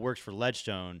Heinold still works for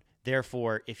Ledgestone.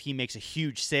 Therefore, if he makes a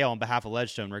huge sale on behalf of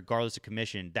Ledgestone, regardless of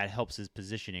commission, that helps his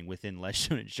positioning within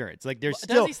Ledgestone Insurance.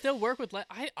 Does he still work with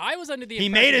I was under the impression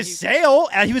he made a sale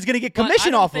and he was going to get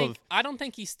commission off of. I don't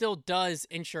think he still does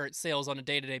insurance sales on a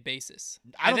day-to-day basis.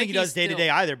 I don't think he does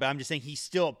day-to-day either, but I'm just saying he's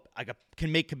still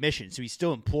can make commission, so he's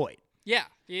still employed. Yeah.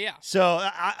 So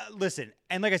listen,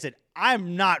 and like I said,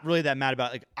 I'm not really that mad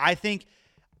about it. I think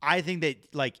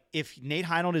that if Nate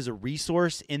Heinold is a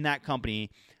resource in that company,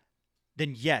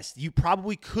 then yes, you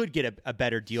probably could get a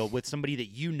better deal with somebody that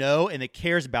you know and that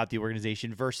cares about the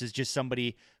organization versus just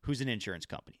somebody who's an insurance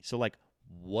company. So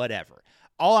whatever.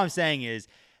 All I'm saying is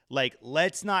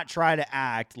let's not try to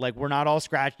act like we're not all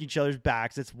scratching each other's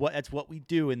backs. That's what we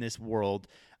do in this world.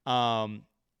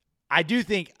 I do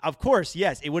think, of course,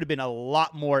 yes, it would have been a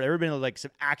lot more. There would have been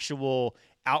some actual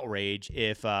outrage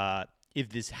if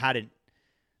this hadn't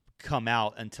come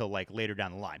out until later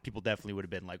down the line. People definitely would have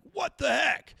been what the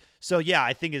heck? So yeah,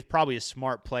 I think it's probably a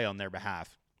smart play on their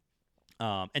behalf.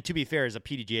 And to be fair, it's a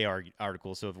PDGA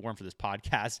article, so if it weren't for this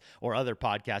podcast or other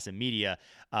podcasts and media,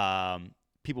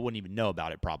 people wouldn't even know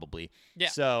about it probably. Yeah.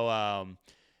 So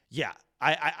Yeah,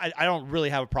 I don't really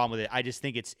have a problem with it. I just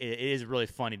think it is really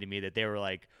funny to me that they were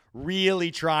like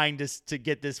really trying to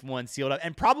get this one sealed up,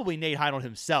 and probably Nate Heinold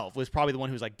himself was probably the one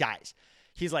who was like, guys,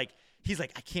 he's like,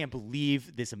 I can't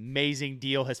believe this amazing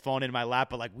deal has fallen into my lap,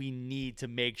 but like we need to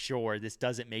make sure this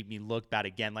doesn't make me look bad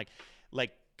again, like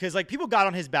because like people got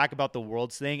on his back about the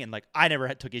Worlds thing, and like I never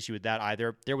took issue with that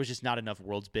either. There was just not enough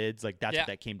Worlds bids, like that's what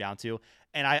that came down to,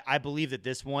 and I believe that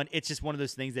this one, it's just one of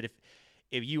those things that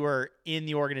if you are in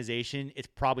the organization, it's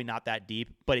probably not that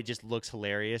deep, but it just looks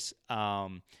hilarious.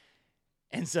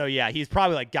 And so, yeah, he's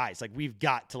probably like, guys, like we've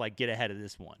got to like get ahead of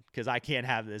this one because I can't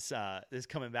have this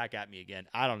coming back at me again.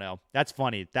 I don't know. That's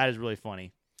funny. That is really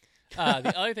funny.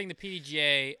 The other thing the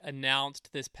PDGA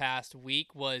announced this past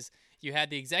week was you had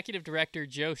the executive director,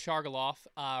 Joe Shargaloff,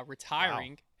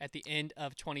 retiring at the end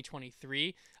of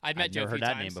 2023. I've met Joe a few times.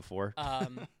 Never heard that name before.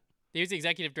 He was the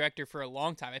executive director for a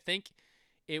long time. I think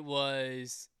it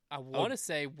was, I want to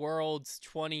say Worlds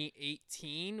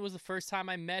 2018 was the first time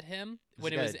I met him.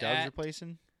 When it was Doug's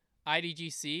replacing?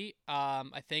 IDGC,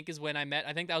 I think is when I met.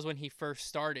 I think that was when he first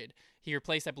started. He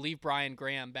replaced, I believe, Brian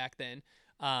Graham back then.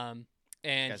 And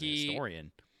he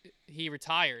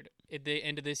retired at the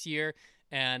end of this year,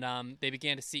 and they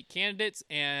began to seek candidates.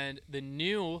 And the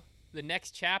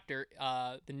next chapter,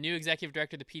 the new executive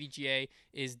director of the PDGA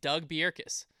is Doug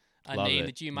Bierkes, a name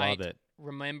that you might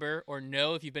remember or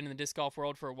know if you've been in the disc golf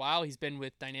world for a while. He's been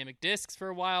with Dynamic Discs for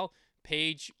a while.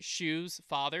 Paige Shu's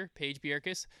father, Paige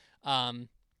Bierkes. And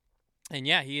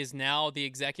yeah, he is now the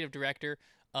executive director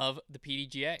of the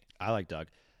PDGA. I like Doug.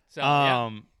 So I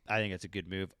think it's a good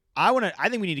move. I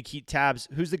think we need to keep tabs.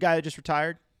 Who's the guy that just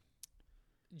retired?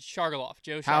 Shargaloff,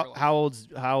 Joe Shargaloff.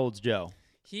 How old's Joe?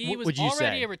 He was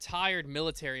already a retired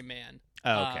military man.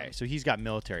 Oh, okay, so he's got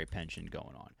military pension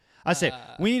going on. I say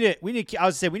we need to. I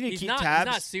would say we need to keep tabs.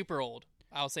 He's not super old.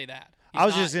 I'll say that. I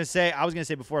was gonna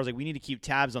say before. I was like, we need to keep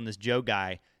tabs on this Joe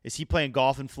guy. Is he playing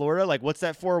golf in Florida? Like, what's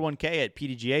that 401k at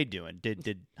PDGA doing?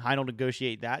 Did Heinold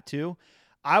negotiate that too?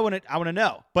 I want to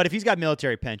know. But if he's got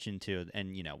military pension too,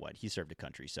 and you know what, he served the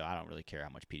country, so I don't really care how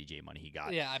much PDGA money he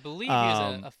got. Yeah, I believe he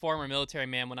was a former military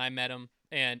man when I met him,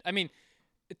 and I mean,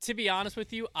 to be honest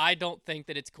with you, I don't think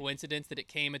that it's coincidence that it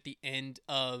came at the end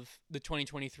of the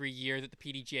 2023 year that the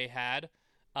PDGA had.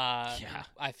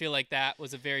 I feel like that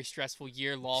was a very stressful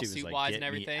year, lawsuit-wise and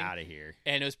everything. Out of here.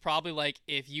 And it was probably like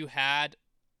if you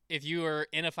were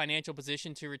in a financial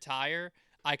position to retire,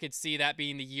 I could see that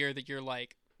being the year that you're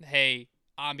like, hey,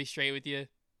 I'll be straight with you.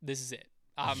 This is it.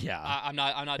 I'm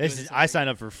not doing this. I signed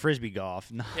up for Frisbee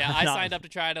golf. I signed up to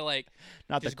try to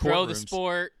not just the grow the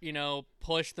sport,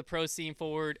 push the pro scene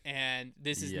forward, and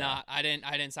this is not. I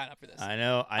didn't sign up for this. I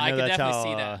know. I could that's definitely how,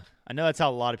 see that. I know that's how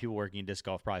a lot of people working in disc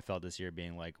golf probably felt this year,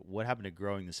 being like, "What happened to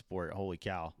growing the sport? Holy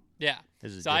cow!" Yeah.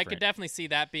 This is so different. I could definitely see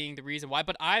that being the reason why.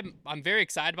 But I'm very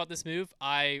excited about this move.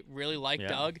 I really like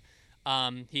Doug.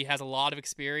 He has a lot of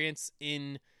experience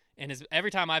in. And every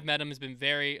time I've met him, has been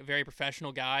very, very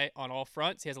professional guy on all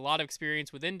fronts. He has a lot of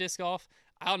experience within disc golf.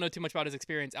 I don't know too much about his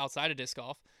experience outside of disc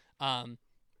golf.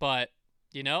 But,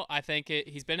 I think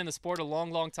he's been in the sport a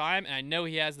long, long time, and I know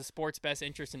he has the sport's best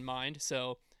interest in mind.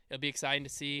 So it'll be exciting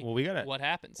to see what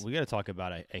happens. We got to talk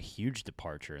about a huge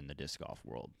departure in the disc golf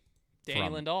world. Danny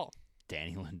Lindahl.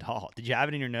 Danny Lindahl. Did you have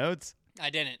it in your notes?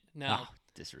 I didn't, no. Oh,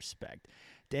 disrespect.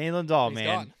 Danny Lindahl,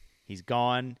 man. He's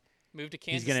gone. Moved to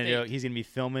Kansas State. He's gonna be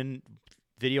filming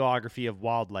videography of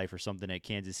wildlife or something at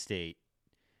Kansas State.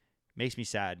 Makes me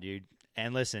sad, dude.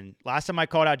 And listen, last time I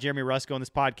called out Jeremy Rusko on this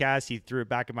podcast, he threw it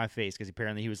back in my face because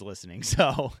apparently he was listening.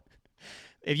 So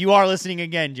if you are listening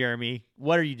again, Jeremy,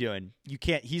 what are you doing? You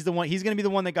can't. He's the one. He's gonna be the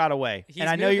one that got away.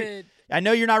 I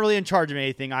know you're not really in charge of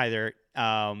anything either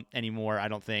anymore. I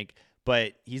don't think.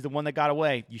 But he's the one that got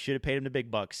away. You should have paid him the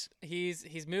big bucks.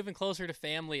 He's moving closer to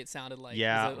family, it sounded like.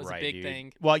 Yeah, it was a big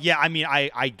thing. Well, yeah, I mean,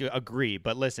 I agree.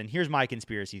 But listen, here's my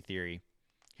conspiracy theory.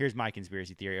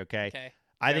 Okay.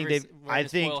 I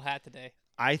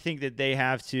think that they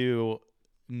have to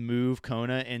move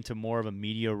Kona into more of a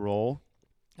media role.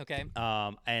 Okay.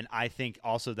 And I think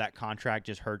also that contract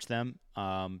just hurts them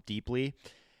deeply.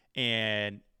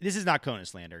 And this is not Kona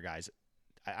slander, guys.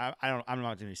 I'm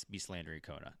not going to be slandering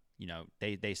Kona.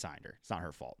 They signed her. It's not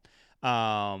her fault.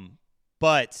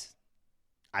 But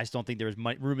I just don't think there was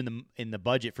room in the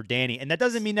budget for Danny. And that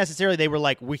doesn't mean necessarily they were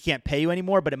like, we can't pay you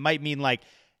anymore, but it might mean like,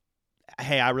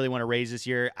 hey, I really want to raise this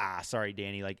year. Sorry,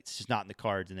 Danny. Like, it's just not in the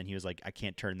cards. And then he was like, I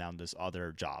can't turn down this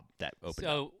other job that opened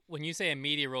up. So when you say a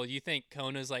media role, you think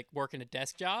Kona's like working a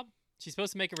desk job? She's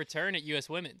supposed to make a return at U.S.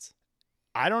 Women's.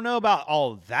 I don't know about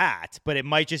all that, but it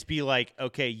might just be like,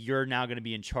 okay, you're now going to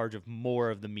be in charge of more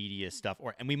of the media stuff,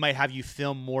 and we might have you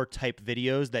film more type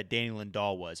videos that Danny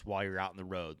Lindahl was while you're out on the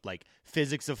road, like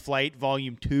Physics of Flight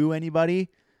Volume 2. Anybody?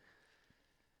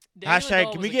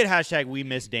 Hashtag, can we get hashtag We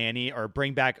Miss Danny, or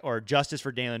bring back, or Justice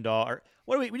for Danny Lindahl, or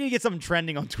what do we need to get something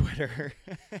trending on Twitter.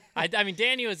 I mean,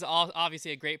 Danny was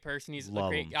obviously a great person. He's Love a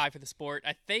great him. guy for the sport.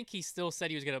 I think he still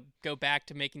said he was going to go back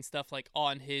to making stuff like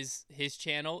on his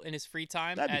channel in his free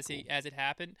time as cool. as it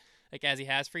happened, like as he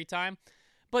has free time.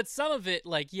 But some of it,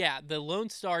 like, yeah, the Lone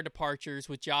Star departures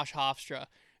with Josh Hofstra,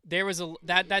 there was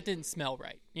that didn't smell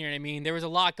right. You know what I mean? There was a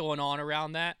lot going on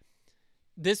around that.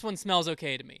 This one smells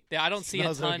okay to me. I don't see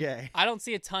a ton. Okay. I don't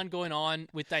see a ton going on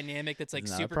with Dynamic that's like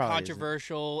super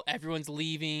controversial. Everyone's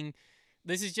leaving.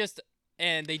 This is just,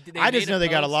 and they I just know they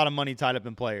got a lot of money tied up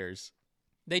in players.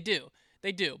 They do.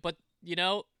 But you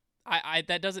know, I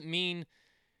that doesn't mean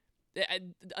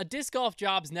a disc golf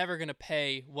job's never going to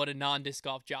pay what a non-disc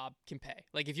golf job can pay.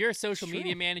 Like if you're a social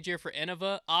media manager for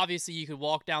Innova, obviously you could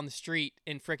walk down the street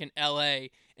in frickin' LA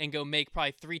and go make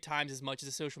probably 3 times as much as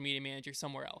a social media manager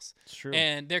somewhere else. It's true.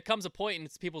 And there comes a point in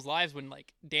people's lives when,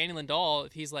 like, Danny Lindahl,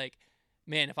 if he's like,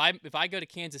 man, if I go to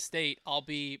Kansas State, I'll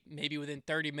be maybe within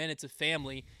 30 minutes of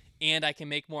family and I can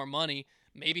make more money.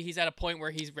 Maybe he's at a point where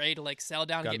he's ready to like settle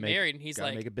down and get married, and he's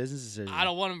like, make a business decision. I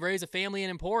don't want to raise a family in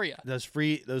Emporia. Those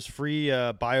free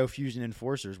biofusion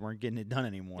enforcers weren't getting it done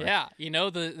anymore. Yeah, you know,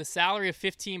 the salary of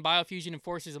 15 biofusion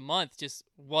enforcers a month just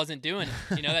wasn't doing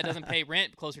it. You know, that doesn't pay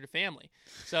rent closer to family.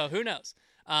 So who knows?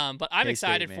 But I'm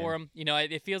excited for him. You know,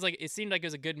 it seemed like it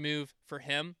was a good move for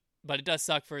him, but it does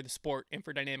suck for the sport and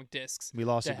for Dynamic Discs. We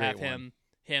lost to a great have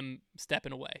him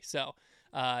stepping away. So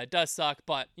it does suck,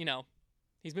 but you know.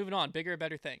 He's moving on, bigger and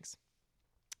better things.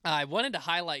 I wanted to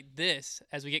highlight this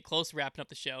as we get close to wrapping up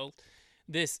the show.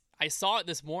 I saw it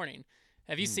this morning.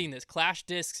 Have you seen this? Clash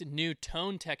Discs' new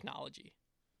tone technology.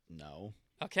 No.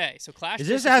 Okay, so Clash Is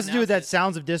Discs this has to do with that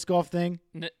Sounds of Disc Golf thing?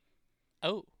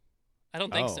 Oh, I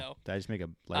don't think so. Did I just make a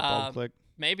light bulb click?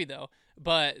 Maybe, though.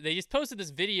 But they just posted this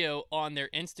video on their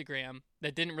Instagram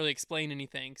that didn't really explain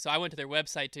anything. So I went to their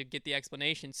website to get the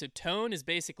explanation. So Tone is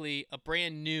basically a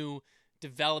brand new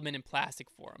development in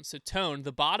plastic form. So Tone,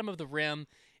 the bottom of the rim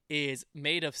is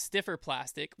made of stiffer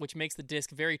plastic, which makes the disc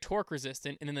very torque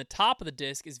resistant, and then the top of the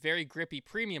disc is very grippy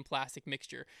premium plastic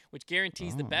mixture, which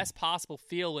guarantees the best possible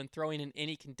feel when throwing in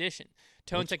any condition.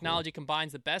 Tone technology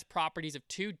combines the best properties of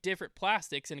 2 different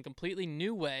plastics in a completely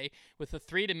new way with a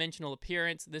 3-dimensional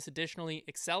appearance. This additionally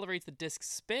accelerates the disc's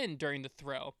spin during the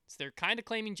throw. So they're kind of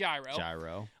claiming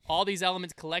gyro. All these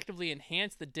elements collectively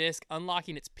enhance the disc,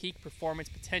 unlocking its peak performance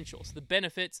potential. So the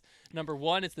benefits, number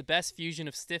 1, it's the best fusion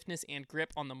of stiffness and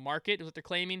grip on the market, is what they're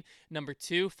claiming. Number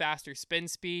 2, faster spin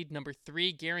speed. Number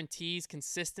 3, guarantees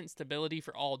consistent stability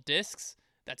for all discs.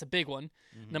 That's a big one.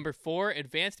 Mm-hmm. Number 4,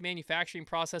 advanced manufacturing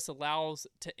process allows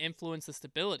to influence the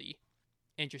stability.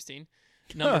 Interesting.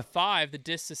 Number 5, the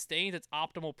disc sustains its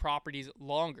optimal properties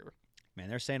longer. Man,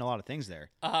 they're saying a lot of things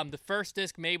there. The first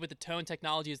disc made with the Tone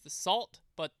technology is the Salt,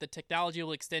 but the technology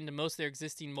will extend to most of their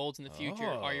existing molds in the future.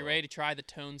 Are you ready to try the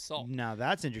Tone Salt? Now,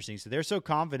 that's interesting. So they're so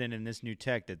confident in this new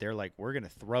tech that they're like, we're going to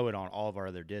throw it on all of our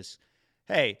other discs.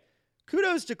 Hey,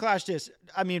 kudos to Clash Discs.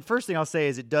 I mean, first thing I'll say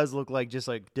is it does look like just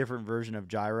like different version of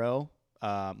gyro.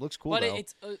 Looks cool, but though.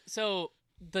 It's so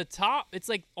the top, it's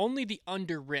like only the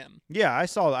under rim. Yeah,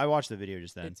 I watched the video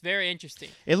just then. It's very interesting.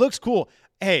 It looks cool.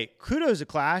 Hey, kudos to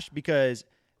Clash, because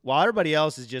while everybody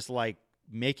else is just like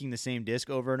making the same disc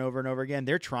over and over and over again,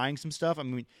 they're trying some stuff. I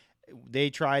mean,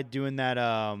 they tried doing that.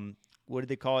 What did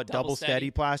they call it? Double steady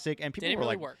plastic, and people didn't were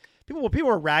really like, work. People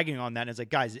were ragging on that. And it's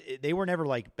like, guys, they were never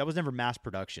like, that was never mass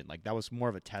production. Like, that was more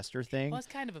of a tester thing. Well, it's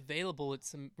kind of available at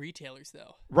some retailers,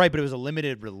 though. Right, but it was a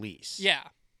limited release. Yeah.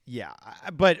 Yeah,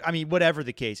 but I mean, whatever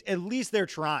the case, at least they're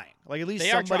trying. Like, at least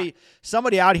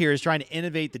somebody out here is trying to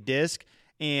innovate the disc,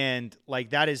 and like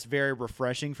that is very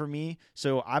refreshing for me.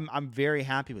 So I'm very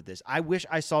happy with this. I wish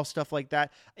I saw stuff like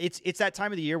that. It's that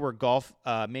time of the year where golf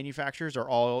manufacturers are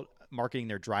all marketing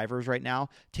their drivers right now.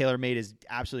 TaylorMade is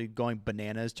absolutely going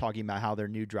bananas, talking about how their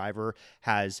new driver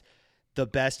has the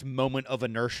best moment of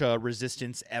inertia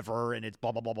resistance ever, and it's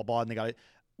blah blah blah blah blah, and they got it.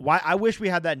 Why I wish we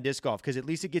had that in disc golf, because at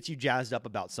least it gets you jazzed up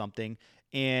about something.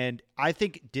 And I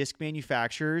think disc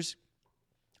manufacturers,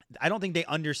 I don't think they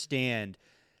understand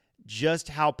just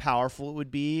how powerful it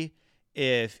would be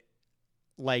if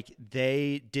like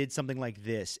they did something like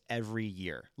this every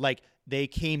year. Like they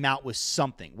came out with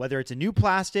something, whether it's a new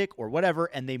plastic or whatever,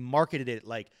 and they marketed it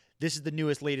like this is the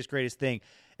newest, latest, greatest thing.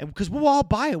 And because we'll all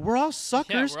buy it. We're all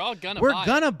suckers. Yeah, we're all gonna We're buy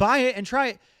gonna it. buy it and try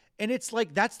it. And it's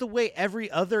like that's the way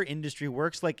every other industry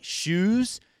works. Like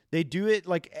shoes, They do it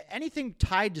like anything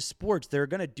tied to sports. They're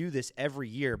going to do this every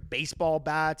year. Baseball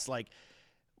bats, like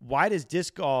why does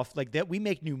disc golf like that? We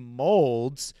make new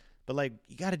molds, but like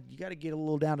you got to get a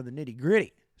little down to the nitty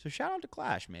gritty. So shout out to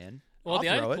Clash, man. Well, the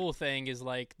other cool thing is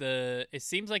like it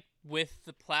seems like with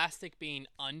the plastic being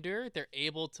under, they're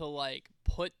able to like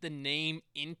put the name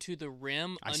into the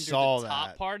rim under the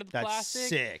top part of the plastic. That's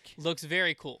sick. Looks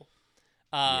very cool.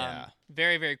 Yeah.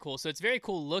 Very, very cool. So it's very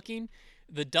cool looking.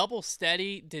 The double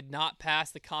steady did not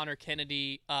pass the Connor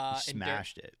Kennedy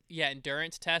smashed it. Yeah,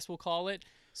 endurance test we'll call it.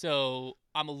 So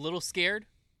I'm a little scared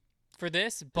for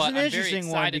this, but I'm very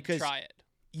excited to try it.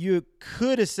 You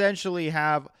could essentially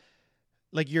have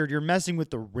like you're messing with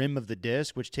the rim of the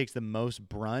disc, which takes the most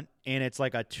brunt, and it's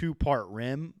like a 2-part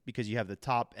rim because you have the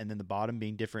top and then the bottom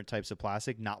being different types of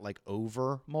plastic, not like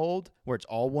over mold where it's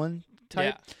all one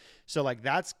type. Yeah. So like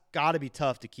that's got to be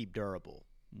tough to keep durable.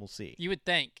 We'll see. You would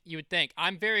think.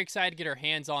 I'm very excited to get our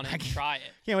hands on it and try it.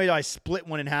 Can't wait till I split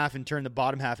one in half and turn the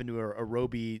bottom half into a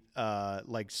Roby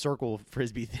like circle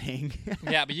frisbee thing.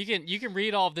 Yeah, but you can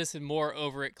read all of this and more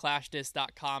over at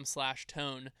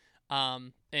clashdisc.com/tone.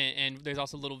 And there's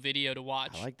also a little video to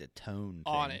watch. I like the tone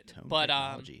on thing, it. tone But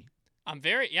technology. I'm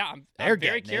very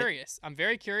curious. I'm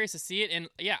very curious to see it, and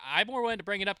yeah, I more wanted to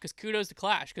bring it up because kudos to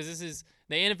Clash because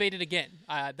they innovated again.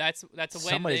 That's a way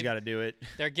Somebody's got to do it.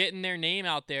 They're getting their name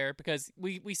out there because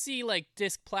we see like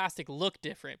disc plastic look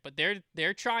different, but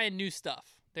they're trying new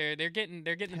stuff. They're getting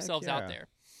themselves out there.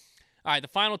 All right, the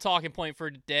final talking point for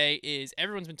today is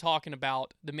everyone's been talking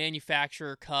about the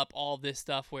manufacturer cup, all this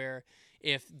stuff where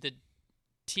if the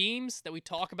teams that we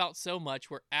talk about so much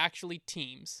were actually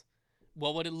teams,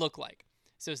 what would it look like?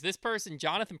 So it's this person,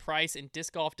 Jonathan Price, in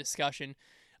Disc Golf Discussion.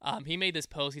 He made this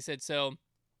post. He said, so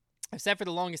I've said for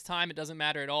the longest time, it doesn't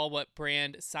matter at all what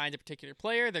brand signs a particular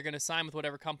player. They're going to sign with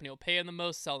whatever company will pay them the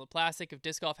most, sell the plastic. If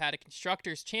disc golf had a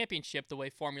constructors championship the way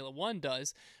Formula One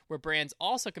does, where brands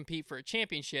also compete for a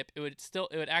championship, it would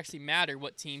actually matter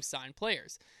what teams sign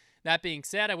players. That being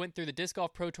said, I went through the Disc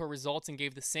Golf Pro Tour results and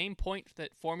gave the same point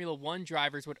that Formula One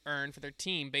drivers would earn for their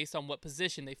team based on what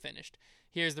position they finished.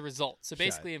 Here's the result. So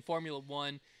basically in Formula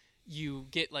One, you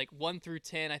get like 1 through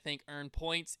 10, I think, earn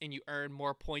points, and you earn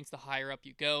more points the higher up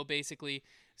you go, basically,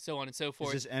 so on and so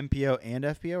forth. Is this MPO and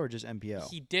FPO or just MPO?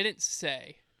 He didn't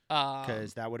say.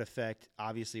 Because that would affect,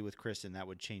 obviously with Kristen, that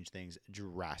would change things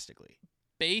drastically.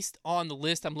 Based on the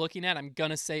list I'm looking at, I'm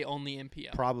going to say only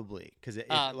MPO. Probably, because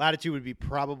Latitude would be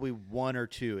probably 1 or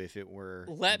 2 if it were.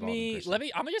 I'm going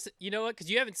to just, you know what, because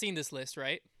you haven't seen this list,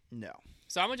 right? No.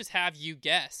 So I'm going to just have you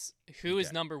guess who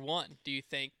is number 1, do you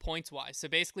think, points-wise? So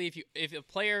basically, if a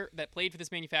player that played for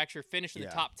this manufacturer finished in the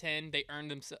top 10, they earned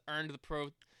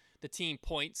the team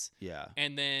points. Yeah.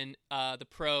 And then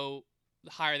the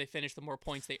higher they finish, the more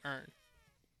points they earn.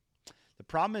 The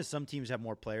problem is some teams have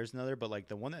more players than other, but like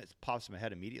the one that pops in my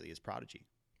head immediately is Prodigy.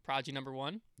 Prodigy number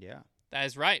 1? Yeah. That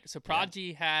is right. So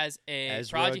Prodigy has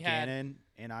Ezra, Gannon,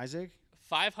 and Isaac.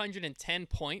 510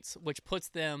 points, which puts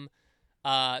them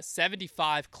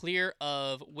 75 clear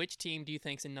of which team do you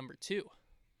think's in number 2?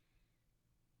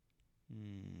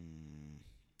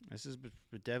 This is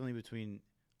definitely between,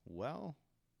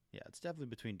 it's definitely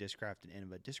between Discraft and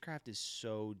Innova. Discraft is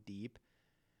so deep,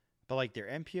 but like their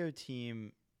MPO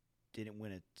team didn't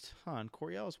win a ton.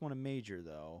 Coriolis won a major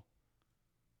though.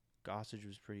 Gossage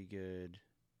was pretty good.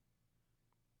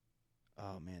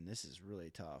 Oh man, this is really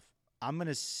tough. I'm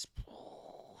gonna,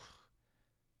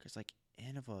 because like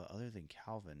Innova, other than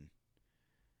Calvin,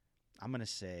 I'm gonna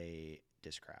say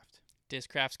Discraft.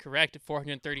 Discraft's correct at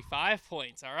 435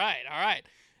 points. All right.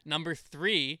 Number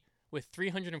 3 with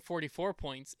 344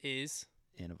 points is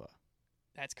Innova.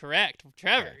 That's correct.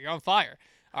 Trevor, You're on fire.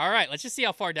 All right, let's just see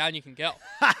how far down you can go.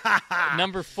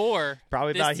 Number 4.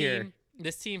 Probably about here.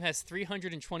 This team has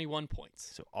 321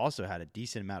 points. So also had a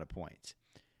decent amount of points.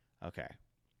 Okay.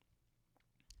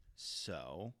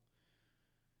 So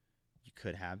you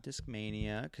could have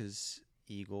Discmania because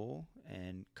Eagle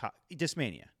and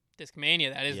Discmania.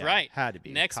 Discmania, that is right. Had to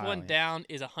be. Next one down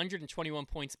is 121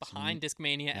 points behind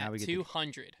Discmania at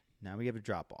 200. Now we have a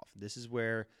drop off. This is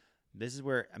where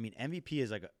I mean MVP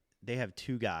is like they have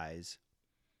 2 guys.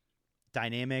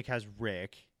 Dynamic has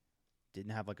Rick.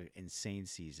 Didn't have like an insane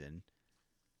season.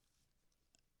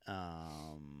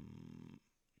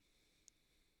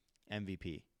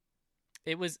 MVP.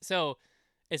 It's a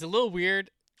little weird.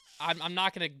 I'm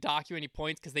not going to dock you any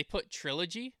points because they put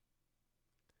Trilogy,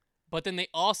 but then they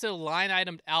also line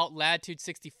itemed out Latitude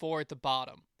 64 at the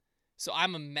bottom. So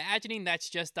I'm imagining that's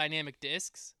just Dynamic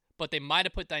Discs, but they might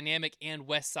have put Dynamic and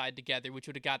West Side together, which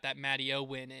would have got that Matty O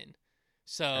win in.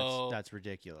 So that's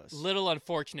ridiculous. Little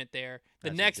unfortunate there. The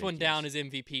That's next one down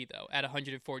ridiculous. is MVP though at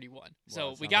 141. So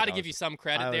it we sounds got to like give you some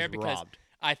credit I was there because robbed.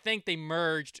 I think they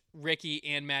merged Ricky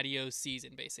and Mattio's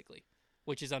season basically,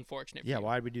 which is unfortunate. Yeah, for you.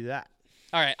 why did we do that?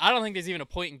 All right, I don't think there's even a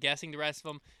point in guessing the rest of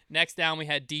them. Next down, we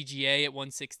had DGA at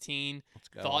 116. Let's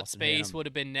go. Thought Austin Space Hannum. would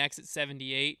have been next at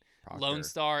 78. Proctor. Lone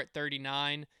Star at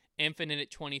 39. Infinite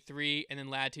at 23. And then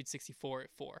Latitude 64 at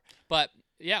 4. But,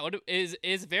 yeah, it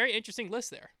is a very interesting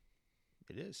list there.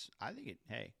 It is. I think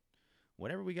hey,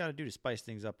 whatever we got to do to spice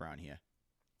things up around here.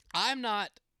 I'm not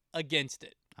against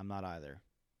it. I'm not either.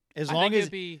 I As think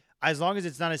long as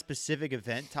it's not a specific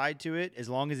event tied to it, as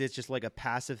long as it's just like a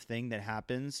passive thing that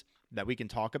happens that we can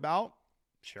talk about,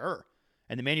 sure.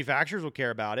 And the manufacturers will care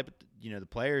about it, but the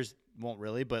players won't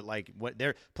really. But like, what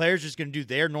their players are just going to do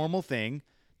their normal thing.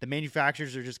 The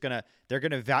manufacturers are just gonna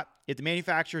if the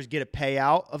manufacturers get a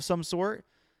payout of some sort.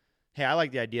 Hey, I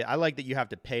like the idea. I like that you have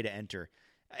to pay to enter.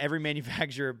 Every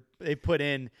manufacturer they put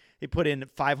in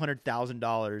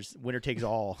 $500,000. Winner takes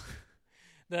all.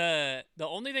 The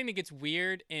only thing that gets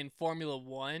weird in Formula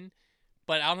One,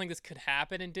 but I don't think this could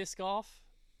happen in disc golf.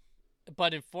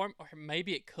 But or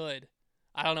maybe it could.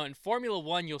 I don't know. In Formula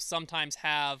One, you'll sometimes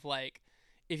have like,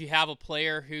 if you have a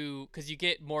player because you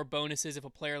get more bonuses if a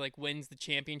player like wins the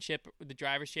championship, the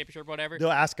drivers' championship, or whatever. They'll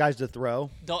ask guys to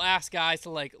throw. They'll ask guys to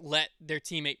like let their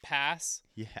teammate pass.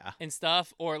 Yeah. And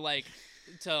stuff, or like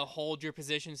to hold your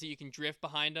position so you can drift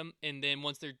behind them, and then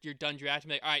once you're done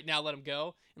drafting, like, all right, now let them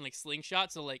go, and like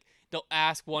slingshot. So like they'll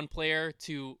ask one player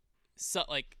to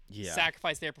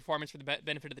sacrifice their performance for the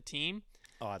benefit of the team.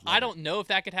 Oh, I don't know if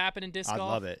that could happen in disc golf.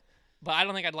 I'd love it, but I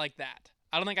don't think I'd like that.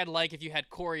 I don't think I'd like if you had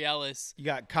Corey Ellis. You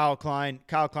got Kyle Klein.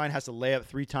 Kyle Klein has to lay up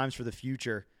 3 times for the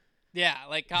future. Yeah,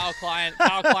 like Kyle Klein.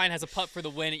 Kyle Klein has a putt for the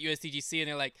win at USDGC, and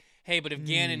they're like, hey, but if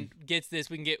Gannon gets this,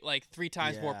 we can get like 3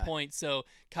 times more points. So,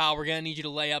 Kyle, we're going to need you to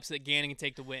lay up so that Gannon can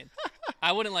take the win.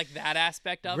 I wouldn't like that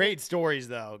aspect of it. Great stories,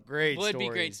 though. Would be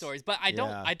great stories. But I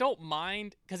don't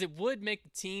mind, because it would make the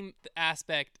team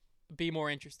aspect be more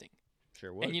interesting.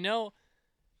 Sure would. And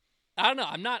I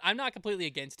don't know. I'm not completely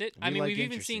against it. We've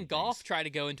even seen golf try to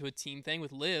go into a team thing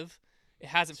with Liv. It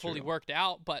hasn't fully worked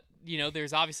out, but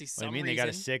there's obviously some reason. They got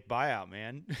a sick buyout,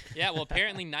 man. Yeah, well,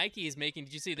 apparently Nike is making.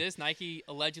 Did you see this? Nike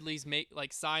allegedly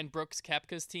signed Brooks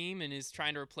Koepka's team and is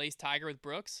trying to replace Tiger with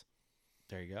Brooks.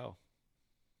 There you go.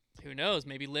 Who knows?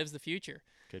 Maybe Liv's the future.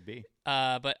 Could be.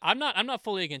 But I'm not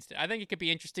fully against it. I think it could be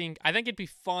interesting. I think it'd be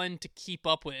fun to keep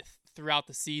up with throughout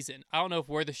the season. I don't know if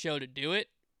we're the show to do it,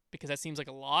 because that seems like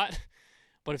a lot.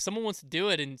 But if someone wants to do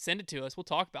it and send it to us, we'll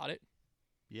talk about it.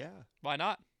 Yeah. Why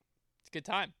not? It's a good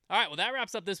time. All right, well, that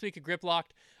wraps up this week of Grip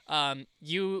Locked.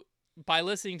 You, by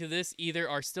listening to this, either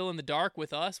are still in the dark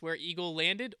with us where Eagle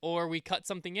landed, or we cut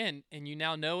something in, and you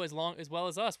now know as well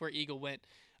as us where Eagle went.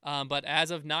 But as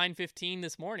of 9:15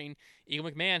 this morning, Eagle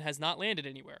McMahon has not landed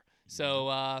anywhere.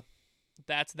 So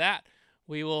that's that.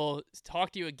 We will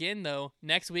talk to you again, though,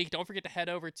 next week. Don't forget to head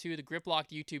over to the Grip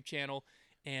Locked YouTube channel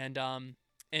and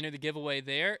enter the giveaway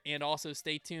there, and also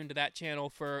stay tuned to that channel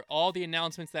for all the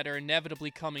announcements that are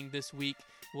inevitably coming this week.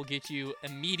 We'll get you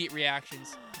immediate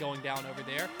reactions going down over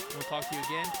there. We'll talk to you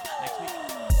again next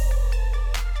week.